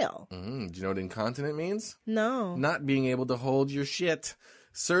jail. Do you know what incontinent means? No. Not being able to hold your shit.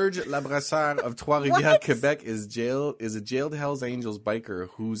 Serge Labrassard of Trois-Rivières, Quebec is a jailed Hells Angels biker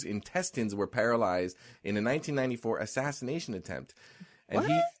whose intestines were paralyzed in a 1994 assassination attempt. And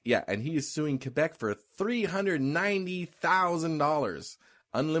he is suing Quebec for $390,000,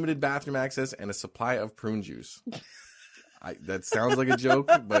 unlimited bathroom access, and a supply of prune juice. That sounds like a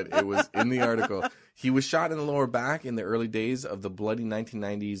joke, but it was in the article. He was shot in the lower back in the early days of the bloody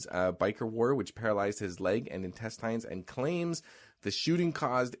 1990s biker war, which paralyzed his leg and intestines, and claims The shooting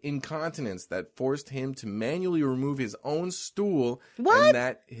caused incontinence that forced him to manually remove his own stool, What? and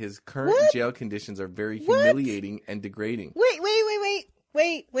that his current jail conditions are very humiliating and degrading.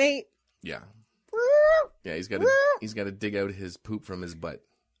 Wait. Yeah. Yeah, he's got to dig out his poop from his butt.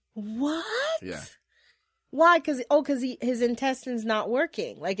 What? Yeah. Why? Because his intestines not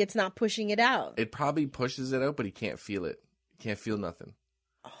working. Like it's not pushing it out. It probably pushes it out, but he can't feel it. He can't feel nothing.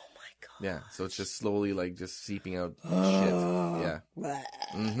 Oh my god. Yeah, so it's just slowly like just seeping out shit. Yeah.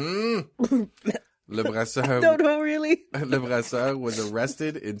 Le Brasseur. No, really. Le Brasseur was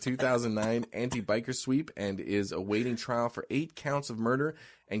arrested in 2009 anti-biker sweep and is awaiting trial for 8 counts of murder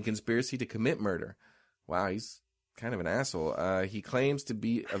and conspiracy to commit murder. Wow, he's kind of an asshole. He claims to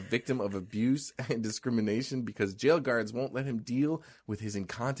be a victim of abuse and discrimination because jail guards won't let him deal with his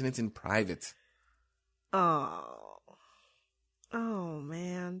incontinence in private. Oh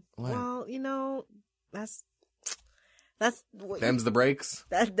man. What? Well, that's Them's the breaks.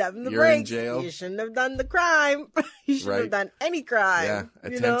 That's them the You're breaks. in jail. You shouldn't have done the crime. You shouldn't have Right. done any crime. Yeah,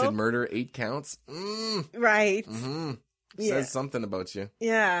 attempted murder, 8 counts. Right. Mm-hmm. Yeah. Says something about you.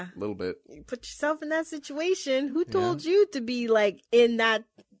 Yeah. A little bit. You put yourself in that situation. Who told you to be like in that,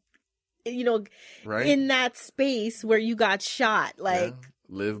 Right? in that space where you got shot? Like,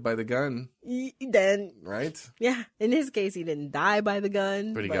 Live by the gun, then, right? yeah. In his case, he didn't die by the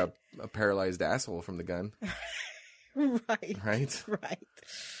gun. But he got a paralyzed asshole from the gun, Right. right? Right.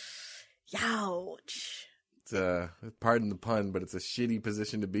 Ouch. It's pardon the pun, but it's a shitty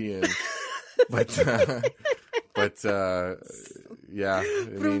position to be in. but yeah, I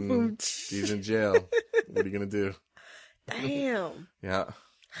mean, he's in jail. What are you gonna do? Damn. Yeah,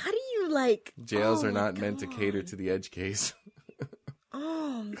 How do you like? jails oh are my not meant to cater God. to the edge case.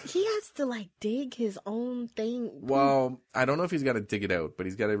 He has to like dig his own thing. Well, I don't know if he's got to dig it out, but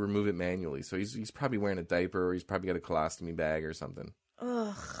he's got to remove it manually. So he's probably wearing a diaper, or he's probably got a colostomy bag or something.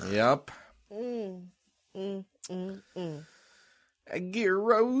 Ugh. Yep.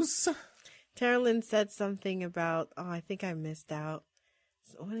 Gyros. Carolyn said something about. Oh, I think I missed out.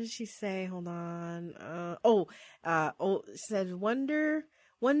 So what did she say? Hold on. She said, wonder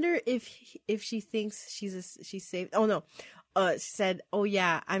if she thinks she's safe. Oh no. She said, "Oh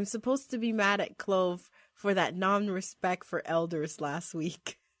yeah, I'm supposed to be mad at Clove for that non-respect for elders last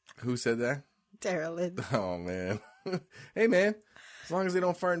week." Who said that? Carolyn. Oh man. Hey man, as long as they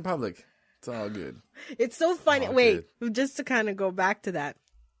don't fart in public, it's all good. It's so funny. Oh, Wait, just to kind of go back to that.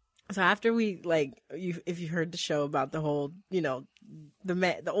 So after we if you heard the show about the whole, the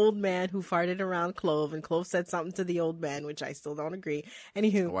old man who farted around Clove, and Clove said something to the old man, which I still don't agree.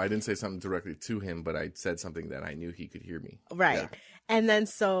 Anywho, Well, I didn't say something directly to him, but I said something that I knew he could hear me. right. Yeah. And then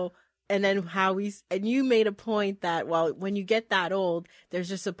you made a point that, well, when you get that old, there's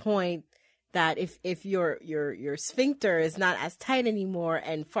just a point that if your sphincter is not as tight anymore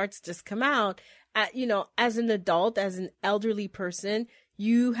and farts just come out, as an adult, as an elderly person,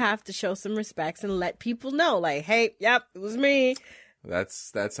 you have to show some respects and let people know, like, hey, yep, it was me.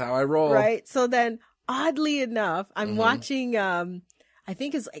 That's how I roll. Right. So then, oddly enough, I'm watching, I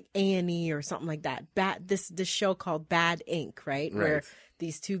think it's like A&E or something like that. This show called Bad Ink, right? Where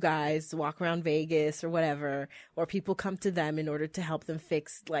these two guys walk around Vegas or whatever, or people come to them in order to help them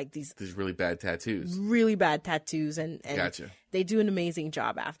fix like these really bad tattoos. really bad tattoos, and Gotcha. they do an amazing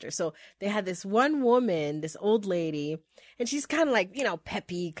job after. So they had this one woman, this old lady, and she's kind of like,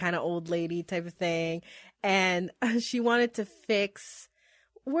 peppy kind of old lady type of thing. And she wanted to fix,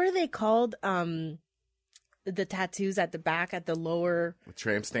 what are they called? The tattoos at the back, at the lower. A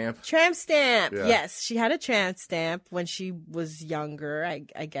tramp stamp? Tramp stamp. Yeah. Yes. She had a tramp stamp when she was younger,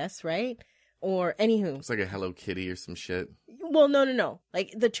 I guess, right? Or anywho. It's like a Hello Kitty or some shit. Well, no.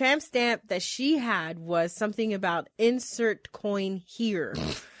 Like the tramp stamp that she had was something about insert coin here.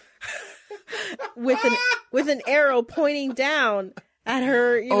 with an arrow pointing down at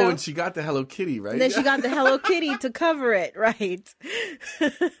her, and she got the Hello Kitty, right? And then she got the Hello Kitty to cover it, right?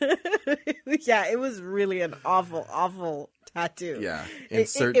 Yeah, it was really an awful tattoo. Yeah,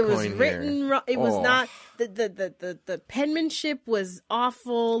 insert it was coin written here. wrong. It was not the penmanship was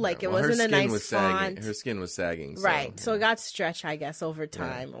awful. Like it wasn't a nice font. Her skin was sagging. Right. So it got stretched, I guess, over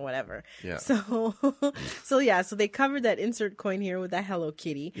time or whatever. Yeah. So they covered that insert coin here with that Hello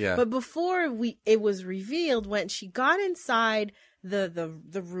Kitty. Yeah. But before it was revealed, when she got inside the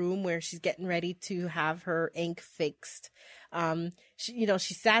room where she's getting ready to have her ink fixed,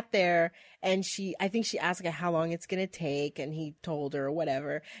 she sat there and I think she asked how long it's going to take, and he told her or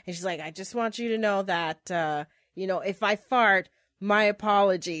whatever. And she's like, I just want you to know that, if I fart, my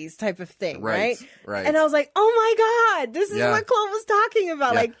apologies type of thing, right? Right. And I was like, oh my God, this is what Chloe was talking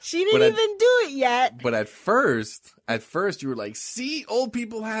about. Yeah. Like, she didn't even do it yet. But at first you were like, see, old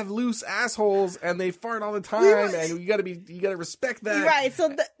people have loose assholes and they fart all the time, and you gotta respect that. Right.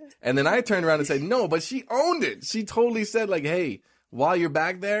 So and then I turned around and said, no, but she owned it. She totally said, like, hey, while you're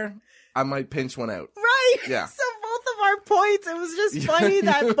back there, I might pinch one out. Right. Yeah. So both of our points, it was just funny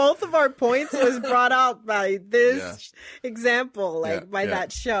that both of our points was brought out by this example, by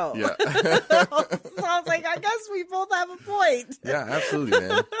that show. Yeah. So I was like, I guess we both have a point. Yeah, absolutely,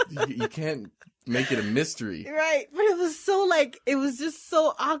 man. You can't make it a mystery. Right. But it was so it was just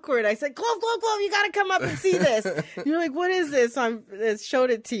so awkward. I said, Clove, you got to come up and see this. You're like, what is this? So I showed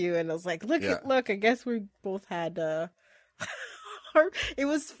it to you, and I was like, look, I guess we both had, it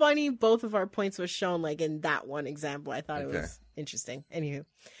was funny. Both of our points were shown in that one example. I thought it was interesting. Anywho,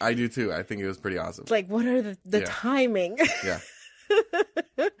 I do too. I think it was pretty awesome. What are the timing? Yeah.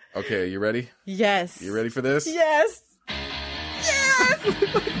 Okay, are you ready? Yes. You ready for this? Yes. Yes.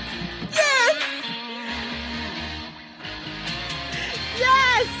 Yes.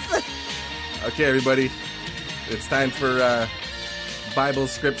 Yes. Okay, everybody. It's time for Bible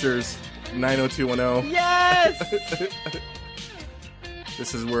Scriptures 90210. Yes.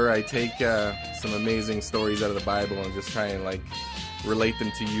 This is where I take some amazing stories out of the Bible and just try and relate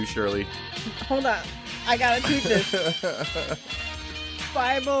them to you, Shirley. Hold on. I gotta tweet this.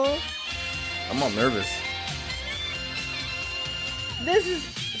 Bible. I'm all nervous. This is...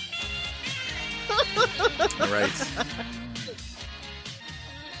 All right.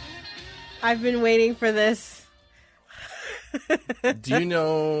 I've been waiting for this. Do you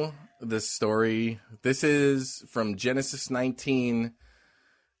know the story? This is from Genesis 19,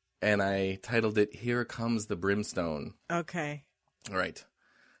 and I titled it, Here Comes the Brimstone. Okay. All right.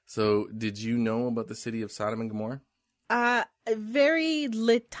 So, did you know about the city of Sodom and Gomorrah? Very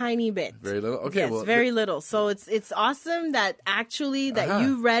tiny bit. Very little? Okay. Yes, well, very little. So it's awesome that actually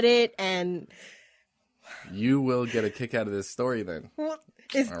you read it, and you will get a kick out of this story then.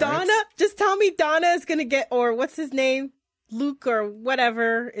 Is Donna, just tell me Donna is going to get, or what's his name? Luke or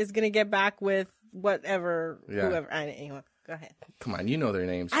whatever is going to get back with whatever, whoever. Anyway, go ahead. Come on, you know their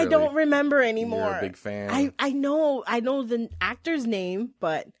names, Shirley. I don't remember anymore. You're a big fan. I know the actor's name,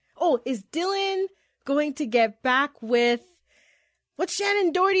 but is Dylan going to get back with what's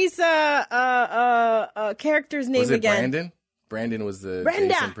Shannon Doherty's character's name was it again? Brandon? Brandon was the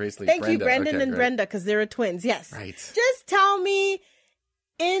Brenda. Jason Priestley. Thank you, Brandon okay, and great. Brenda, because they're twins. Yes. Right. Just tell me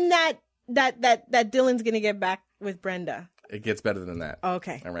in that Dylan's gonna get back with Brenda. It gets better than that.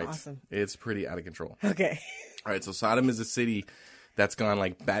 Okay. All right. Awesome. It's pretty out of control. Okay. All right. So Sodom is a city that's gone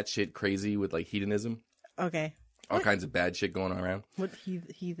batshit crazy with hedonism. Okay. All kinds of bad shit going on around. What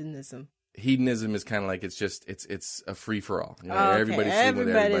heathenism? Hedonism is kind of it's a free for all. Okay. Everybody's sleeping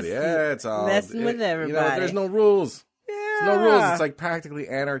with everybody. Yeah, it's all messing with everybody. There's no rules. Yeah. There's no rules. It's practically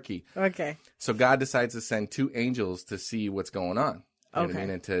anarchy. Okay. So God decides to send 2 angels to see what's going on. You know what I mean?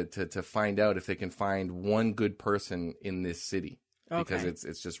 And to find out if they can find one good person in this city. Because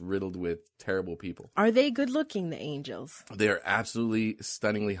it's just riddled with terrible people. Are they good looking, the angels? They're absolutely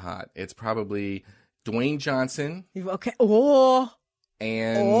stunningly hot. It's probably Dwayne Johnson. Okay. Oh.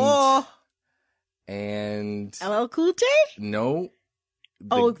 And LL Cool J? No.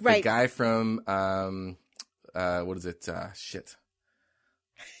 The guy from what is it? Shit.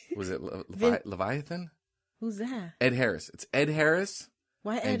 Was it Leviathan? Who's that? Ed Harris. It's Ed Harris.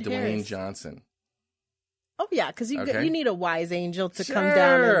 Why Ed and Dwayne Harris? Johnson. Oh yeah, because you need a wise angel to come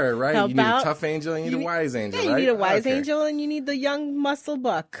down and right. help You need out. a tough angel and you need a wise angel, yeah, right? You need a wise angel and you need the young muscle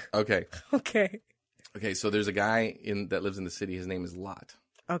buck. Okay. Okay. So there's a guy that lives in the city. His name is Lot.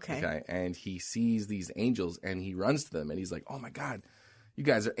 Okay. And he sees these angels and he runs to them and he's like, "Oh my God, you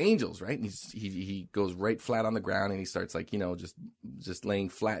guys are angels, right?" And he goes right flat on the ground and he starts just laying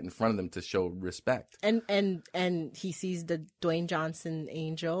flat in front of them to show respect. And he sees the Dwayne Johnson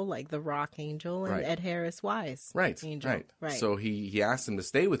angel, like the rock angel, and Ed Harris wise angel. Right. So he asked them to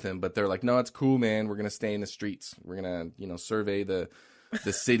stay with him, but they're like, "No, it's cool, man. We're gonna stay in the streets. We're gonna survey the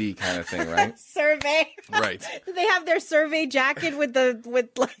city kind of thing, right?" Survey. Right. Do they have their survey jacket with the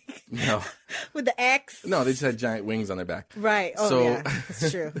X? No, they just had giant wings on their back. Right. Oh, yeah.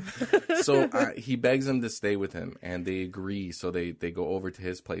 That's true. So he begs them to stay with him, and they agree. So they go over to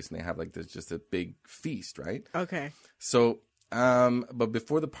his place, and they have just a big feast, right? Okay. So, but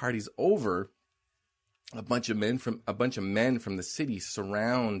before the party's over, a bunch of men from the city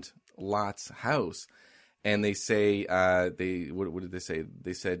surround Lot's house. And they say, what did they say?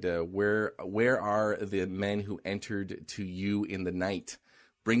 They said, where are the men who entered to you in the night?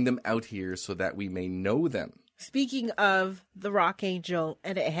 Bring them out here so that we may know them. Speaking of the Rock Angel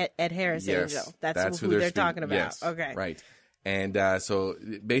and Ed Harris Angel, that's who they're talking about. Yes, okay, right. And so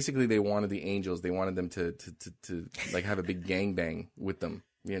basically, they wanted the angels. They wanted them to like have a big gangbang with them.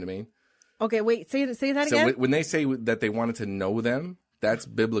 You know what I mean? Okay, wait. Say that again. So when they say that they wanted to know them, that's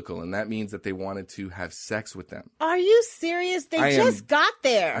biblical, and that means that they wanted to have sex with them. Are you serious? They just got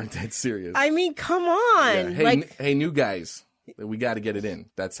there. I'm dead serious. I mean, come on. Yeah. Hey, new guys, we got to get it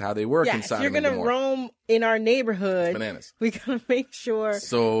in. That's how they work in Sodom and Gomorrah. If you're gonna roam in our neighborhood, bananas. We gotta make sure.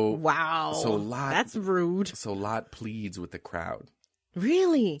 So wow. So that's rude. So Lot pleads with the crowd.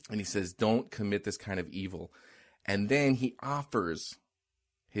 Really? And he says, "Don't commit this kind of evil." And then he offers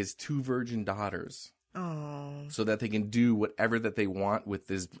his 2 virgin daughters. Oh. So that they can do whatever that they want with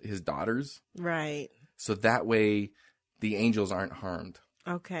his daughters. Right. So that way the angels aren't harmed.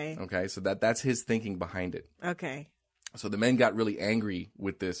 Okay. Okay. So that's his thinking behind it. Okay. So the men got really angry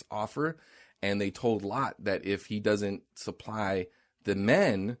with this offer, and they told Lot that if he doesn't supply the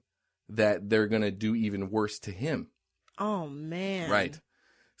men, that they're going to do even worse to him. Oh, man. Right.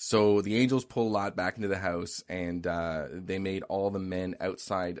 So the angels pull Lot back into the house, and they made all the men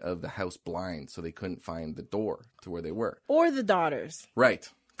outside of the house blind, so they couldn't find the door to where they were. Or the daughters. Right.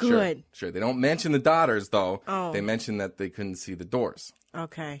 Good. Sure. They don't mention the daughters, though. Oh. They mention that they couldn't see the doors.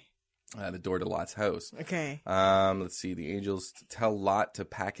 Okay. The door to Lot's house. Okay. Let's see. The angels tell Lot to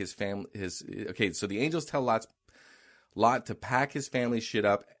pack his family. So the angels tell Lot to pack his family shit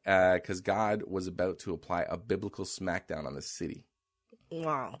up because God was about to apply a biblical smackdown on the city.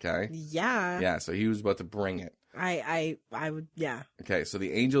 Wow. Okay. Yeah. Yeah. So he was about to bring it. I would. Yeah. Okay. So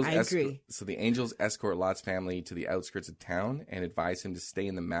the angels. I agree. So the angels escort Lot's family to the outskirts of town and advise him to stay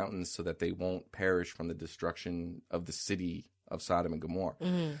in the mountains so that they won't perish from the destruction of the city of Sodom and Gomorrah.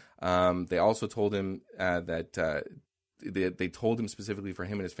 Mm-hmm. They also told him that they told him specifically for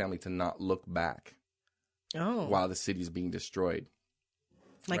him and his family to not look back while the city is being destroyed.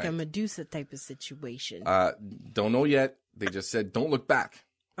 Like a Medusa type of situation. Don't know yet. They just said, don't look back.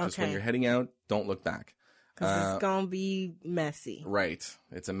 Just when Okay. you're heading out, don't look back. Because it's going to be messy. Right.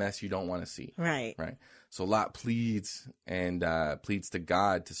 It's a mess you don't want to see. Right. Right. So Lot pleads to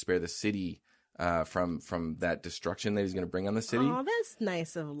God to spare the city from that destruction that he's going to bring on the city. Oh, that's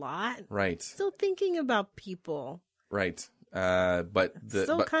nice of Lot. Right. Still thinking about people. Right. But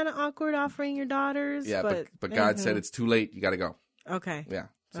still kind of awkward offering your daughters. Yeah, but God said it's too late. You got to go. Okay. Yeah.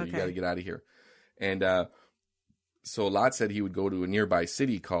 So you got to get out of here. And so Lot said he would go to a nearby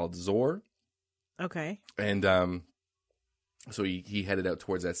city called Zor. Okay. And so he headed out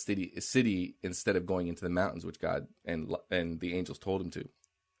towards that city instead of going into the mountains, which God and the angels told him to.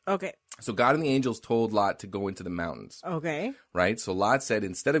 Okay. So God and the angels told Lot to go into the mountains. Okay. Right? So Lot said,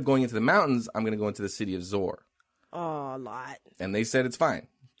 instead of going into the mountains, I'm going to go into the city of Zor. Oh, Lot. And they said it's fine.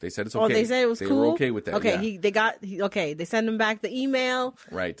 They said it's okay. Oh, they said it was cool? They were okay with that. Okay, yeah. They send him back the email.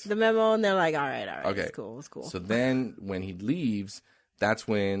 Right. The memo, and they're like, all right. Okay. It's cool. So then when he leaves, that's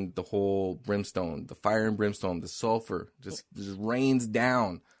when the whole brimstone, the fire and brimstone, the sulfur just rains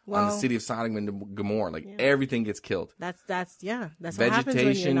down on the city of Sodom and Gomorrah. Like everything gets killed. That's what happens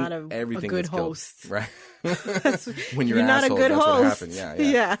when you're not a good host. Right. When you're not a good that's host. What happened. Yeah.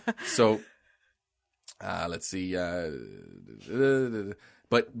 Yeah. So let's see.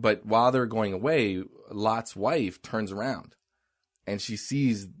 But while they're going away, Lot's wife turns around and she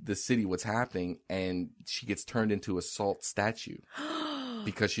sees the city, what's happening, and she gets turned into a salt statue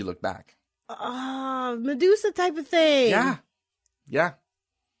because she looked back. Medusa type of thing. Yeah.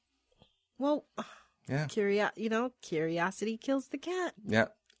 Well, yeah. Curiosity kills the cat. Yeah.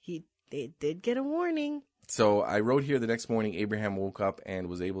 They did get a warning. So I wrote here, the next morning, Abraham woke up and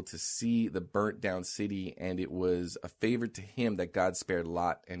was able to see the burnt down city, and it was a favor to him that God spared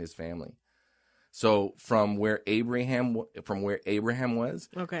Lot and his family. So from where Abraham was,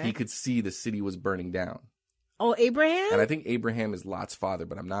 he could see the city was burning down. Oh, Abraham? And I think Abraham is Lot's father,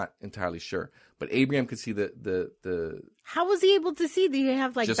 but I'm not entirely sure. But Abraham could see the How was he able to see? Do you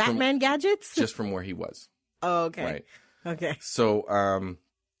have like Batman gadgets? Just from where he was. Oh, okay. Right. Okay. So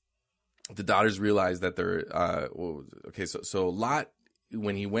the daughters realized that they're okay. So Lot,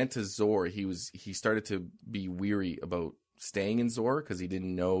 when he went to Zor, he started to be weary about staying in Zor because he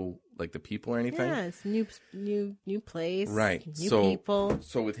didn't know like the people or anything. Yeah, it's new place, right? New people.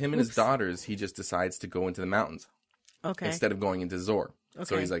 So with him and his daughters, he just decides to go into the mountains. Okay. Instead of going into Zor. Okay.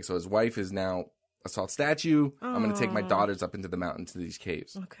 So he's like, so his wife is now a salt statue. I'm going to take my daughters up into the mountains to these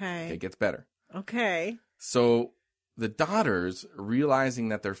caves. Okay. It gets better. Okay. So the daughters, realizing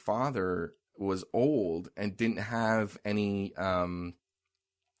that their father was old and didn't have any,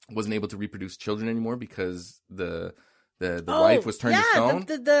 wasn't able to reproduce children anymore because the The wife was turned to stone.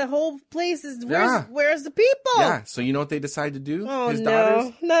 The whole place is, Yeah. where's the people? Yeah, so you know what they decide to do? Oh, His no.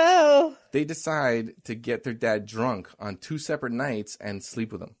 daughters? No. They decide to get their dad drunk on 2 separate nights and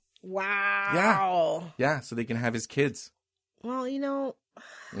sleep with him. Wow. Yeah, so they can have his kids. Well,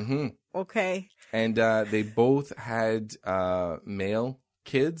 Mm-hmm. okay. And they both had male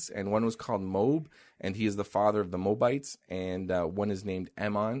kids, and one was called Moab, and he is the father of the Moabites, and one is named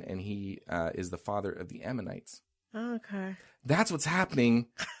Ammon, and he is the father of the Ammonites. Okay. That's what's happening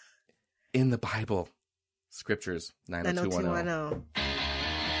in the Bible. Scriptures 90210.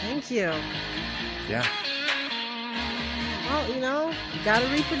 Thank you. Yeah. Well, you gotta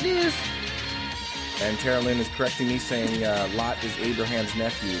reproduce. And Tara Lynn is correcting me, saying Lot is Abraham's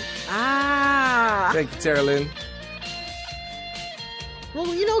nephew. Ah. Thank you, Tara Lynn. Well,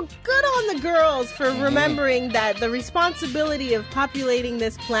 good on the girls for remembering that the responsibility of populating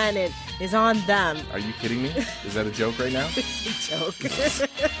this planet is on them. Are you kidding me? Is that a joke right now? It's a joke. It's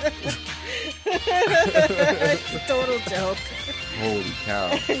a total joke. Holy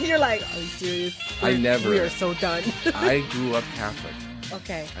cow. You're like, are you serious? We are so done. I grew up Catholic.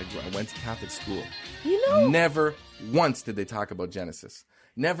 Okay. I went to Catholic school. Never once did they talk about Genesis.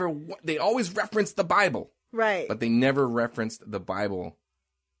 They always referenced the Bible. Right. But they never referenced the Bible.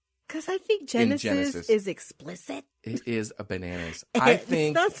 Because I think Genesis is explicit. It is a bananas.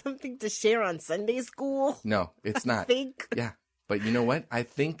 It's not something to share on Sunday school. No, it's not. I think. Yeah. But you know what? I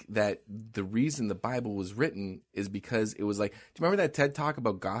think that the reason the Bible was written is because it was like, do you remember that TED Talk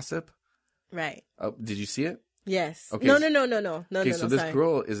about gossip? Right. Did you see it? Yes. Okay. No. Okay, so this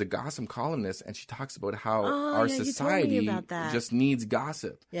girl is a gossip columnist, and she talks about how our society just needs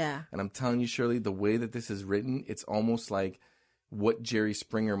gossip. Yeah. And I'm telling you, Shirley, the way that this is written, it's almost like what Jerry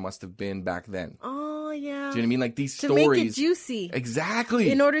Springer must have been back then. Oh, yeah. Do you know what I mean? Like these to stories. make it juicy. Exactly.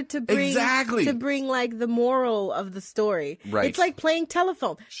 In order to bring to bring like the moral of the story. Right. It's like playing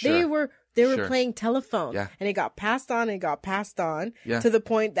telephone. Sure. They were playing telephone. Yeah. And it got passed on Yeah. to the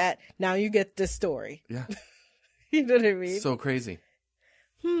point that now you get this story. Yeah. You know what I mean? So crazy.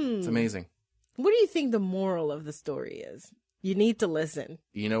 It's amazing. What do you think the moral of the story is? You need to listen.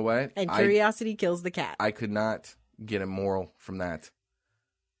 You know what? And curiosity kills the cat. I could not get a moral from that.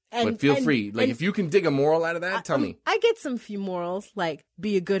 And, but feel free. Like, if you can dig a moral out of that, tell me. I get some few morals, like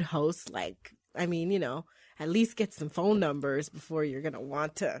be a good host. Like, I mean, at least get some phone numbers before you're going to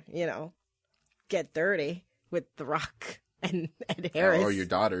want to, get dirty with The Rock and Harris. Or your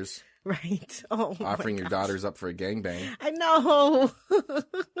daughters. Right. Oh, offering your daughters up for a gangbang. I know.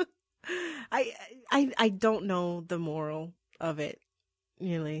 I don't know the moral of it,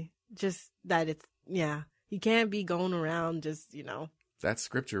 really. Just that it's, you can't be going around just, That's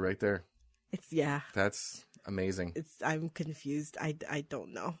scripture right there. That's amazing. I'm confused. I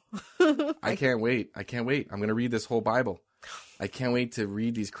don't know. I can't wait. I'm going to read this whole Bible. I can't wait to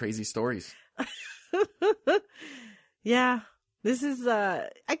read these crazy stories. Yeah. This is, I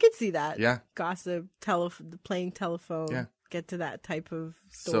could see that. Yeah. Gossip, playing telephone. Yeah. Get to that type of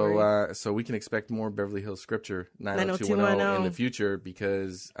story. So we can expect more Beverly Hills Scripture 90210 in the future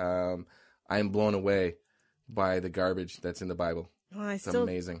because I'm blown away by the garbage that's in the Bible. Well, it's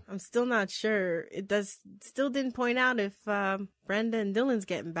amazing. I'm still not sure. It still didn't point out if Brenda and Dylan's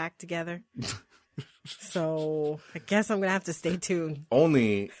getting back together. So I guess I'm going to have to stay tuned.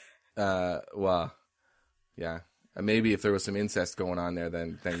 Only, yeah. Maybe if there was some incest going on there,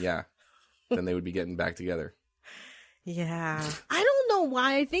 then yeah, then they would be getting back together. Yeah. I don't know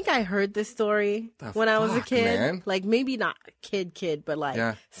why. I think I heard this story when I was a kid. Man. Like maybe not kid, but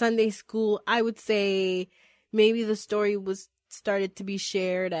like Sunday school. I would say maybe the story started to be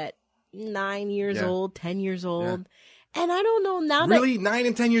shared at 9 years old, 10 years old. Yeah. And I don't know now really? 9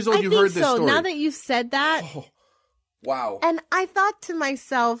 and 10 years old, you heard this story? Now that you've said that. Oh, wow. And I thought to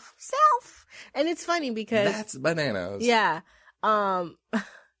myself, and it's funny because that's bananas. Yeah.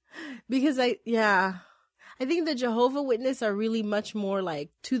 Because I think the Jehovah Witness are really much more like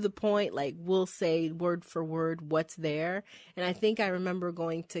to the point, like we'll say word for word what's there. And I think I remember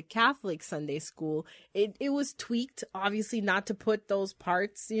going to Catholic Sunday school. It was tweaked, obviously not to put those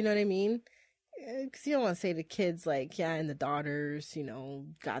parts, you know what I mean? Because you don't want to say to kids like, and the daughters,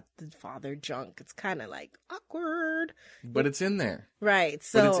 got the father junk. It's kind of like awkward. But it's in there. Right.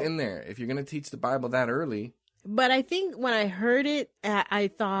 So, but it's in there. If you're going to teach the Bible that early. But I think when I heard it,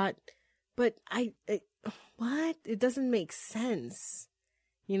 I thought, but what? It doesn't make sense.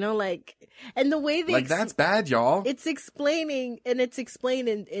 And the way they... that's bad, y'all. It's explaining, and it's explained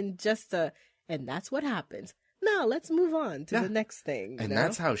in just and that's what happens. Now, let's move on to the next thing. And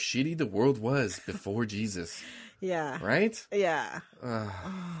that's how shitty the world was before Jesus. Yeah. Right? Yeah. Oh,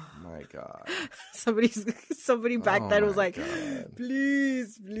 my God. Somebody back then was like, God.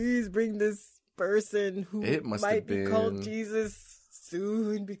 please bring this person who It must might have be been... called Jesus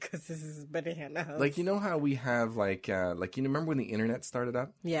soon because this is bananas. Like, you know how we have you remember when the internet started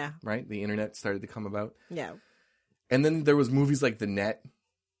up? Yeah. Right? The internet started to come about. Yeah. And then there was movies like The Net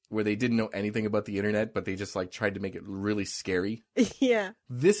where they didn't know anything about the internet, but they just like tried to make it really scary. Yeah.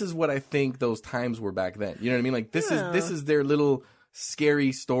 This is what I think those times were back then. You know what I mean? Like this is their little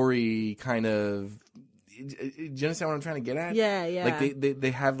scary story kind of. Do you understand what I'm trying to get at? Yeah, yeah. Like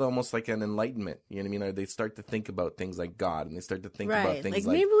they have almost like an enlightenment. You know what I mean? Or they start to think about things like God, and they start to think about things like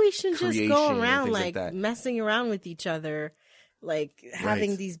maybe we should just go around like messing around with each other, like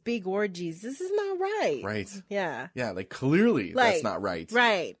having these big orgies. This is not right. Right. Yeah. Yeah. Like clearly that's not right.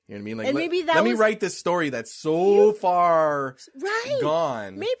 Right. You know what I mean? Like and maybe let me write this story that's so far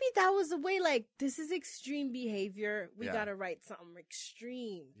gone. Maybe that was the way. Like this is extreme behavior. We gotta write something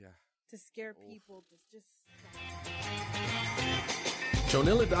extreme. Yeah. To scare people. Just.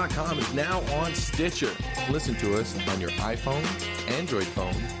 Chonilla.com is now on Stitcher. Listen to us on your iPhone, Android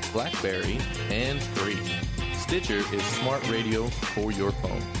phone, BlackBerry, and free. Stitcher is smart radio for your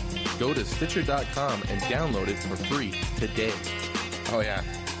phone. Go to Stitcher.com and download it for free today. Oh yeah,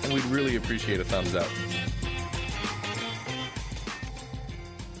 and we'd really appreciate a thumbs up.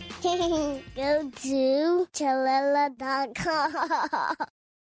 Go to Chonilla.com.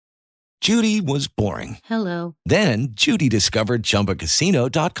 Judy was boring. Hello. Then Judy discovered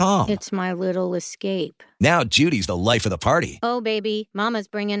ChumbaCasino.com. It's my little escape. Now Judy's the life of the party. Oh, baby, mama's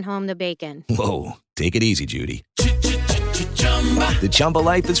bringing home the bacon. Whoa, take it easy, Judy. The Chumba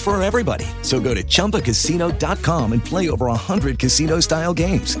life is for everybody. So go to ChumbaCasino.com and play over 100 casino-style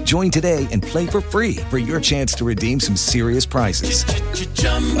games. Join today and play for free for your chance to redeem some serious prizes.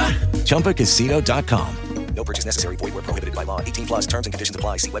 ChumbaCasino.com. No purchase necessary. Void where prohibited by law. 18+ terms and conditions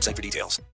apply. See website for details.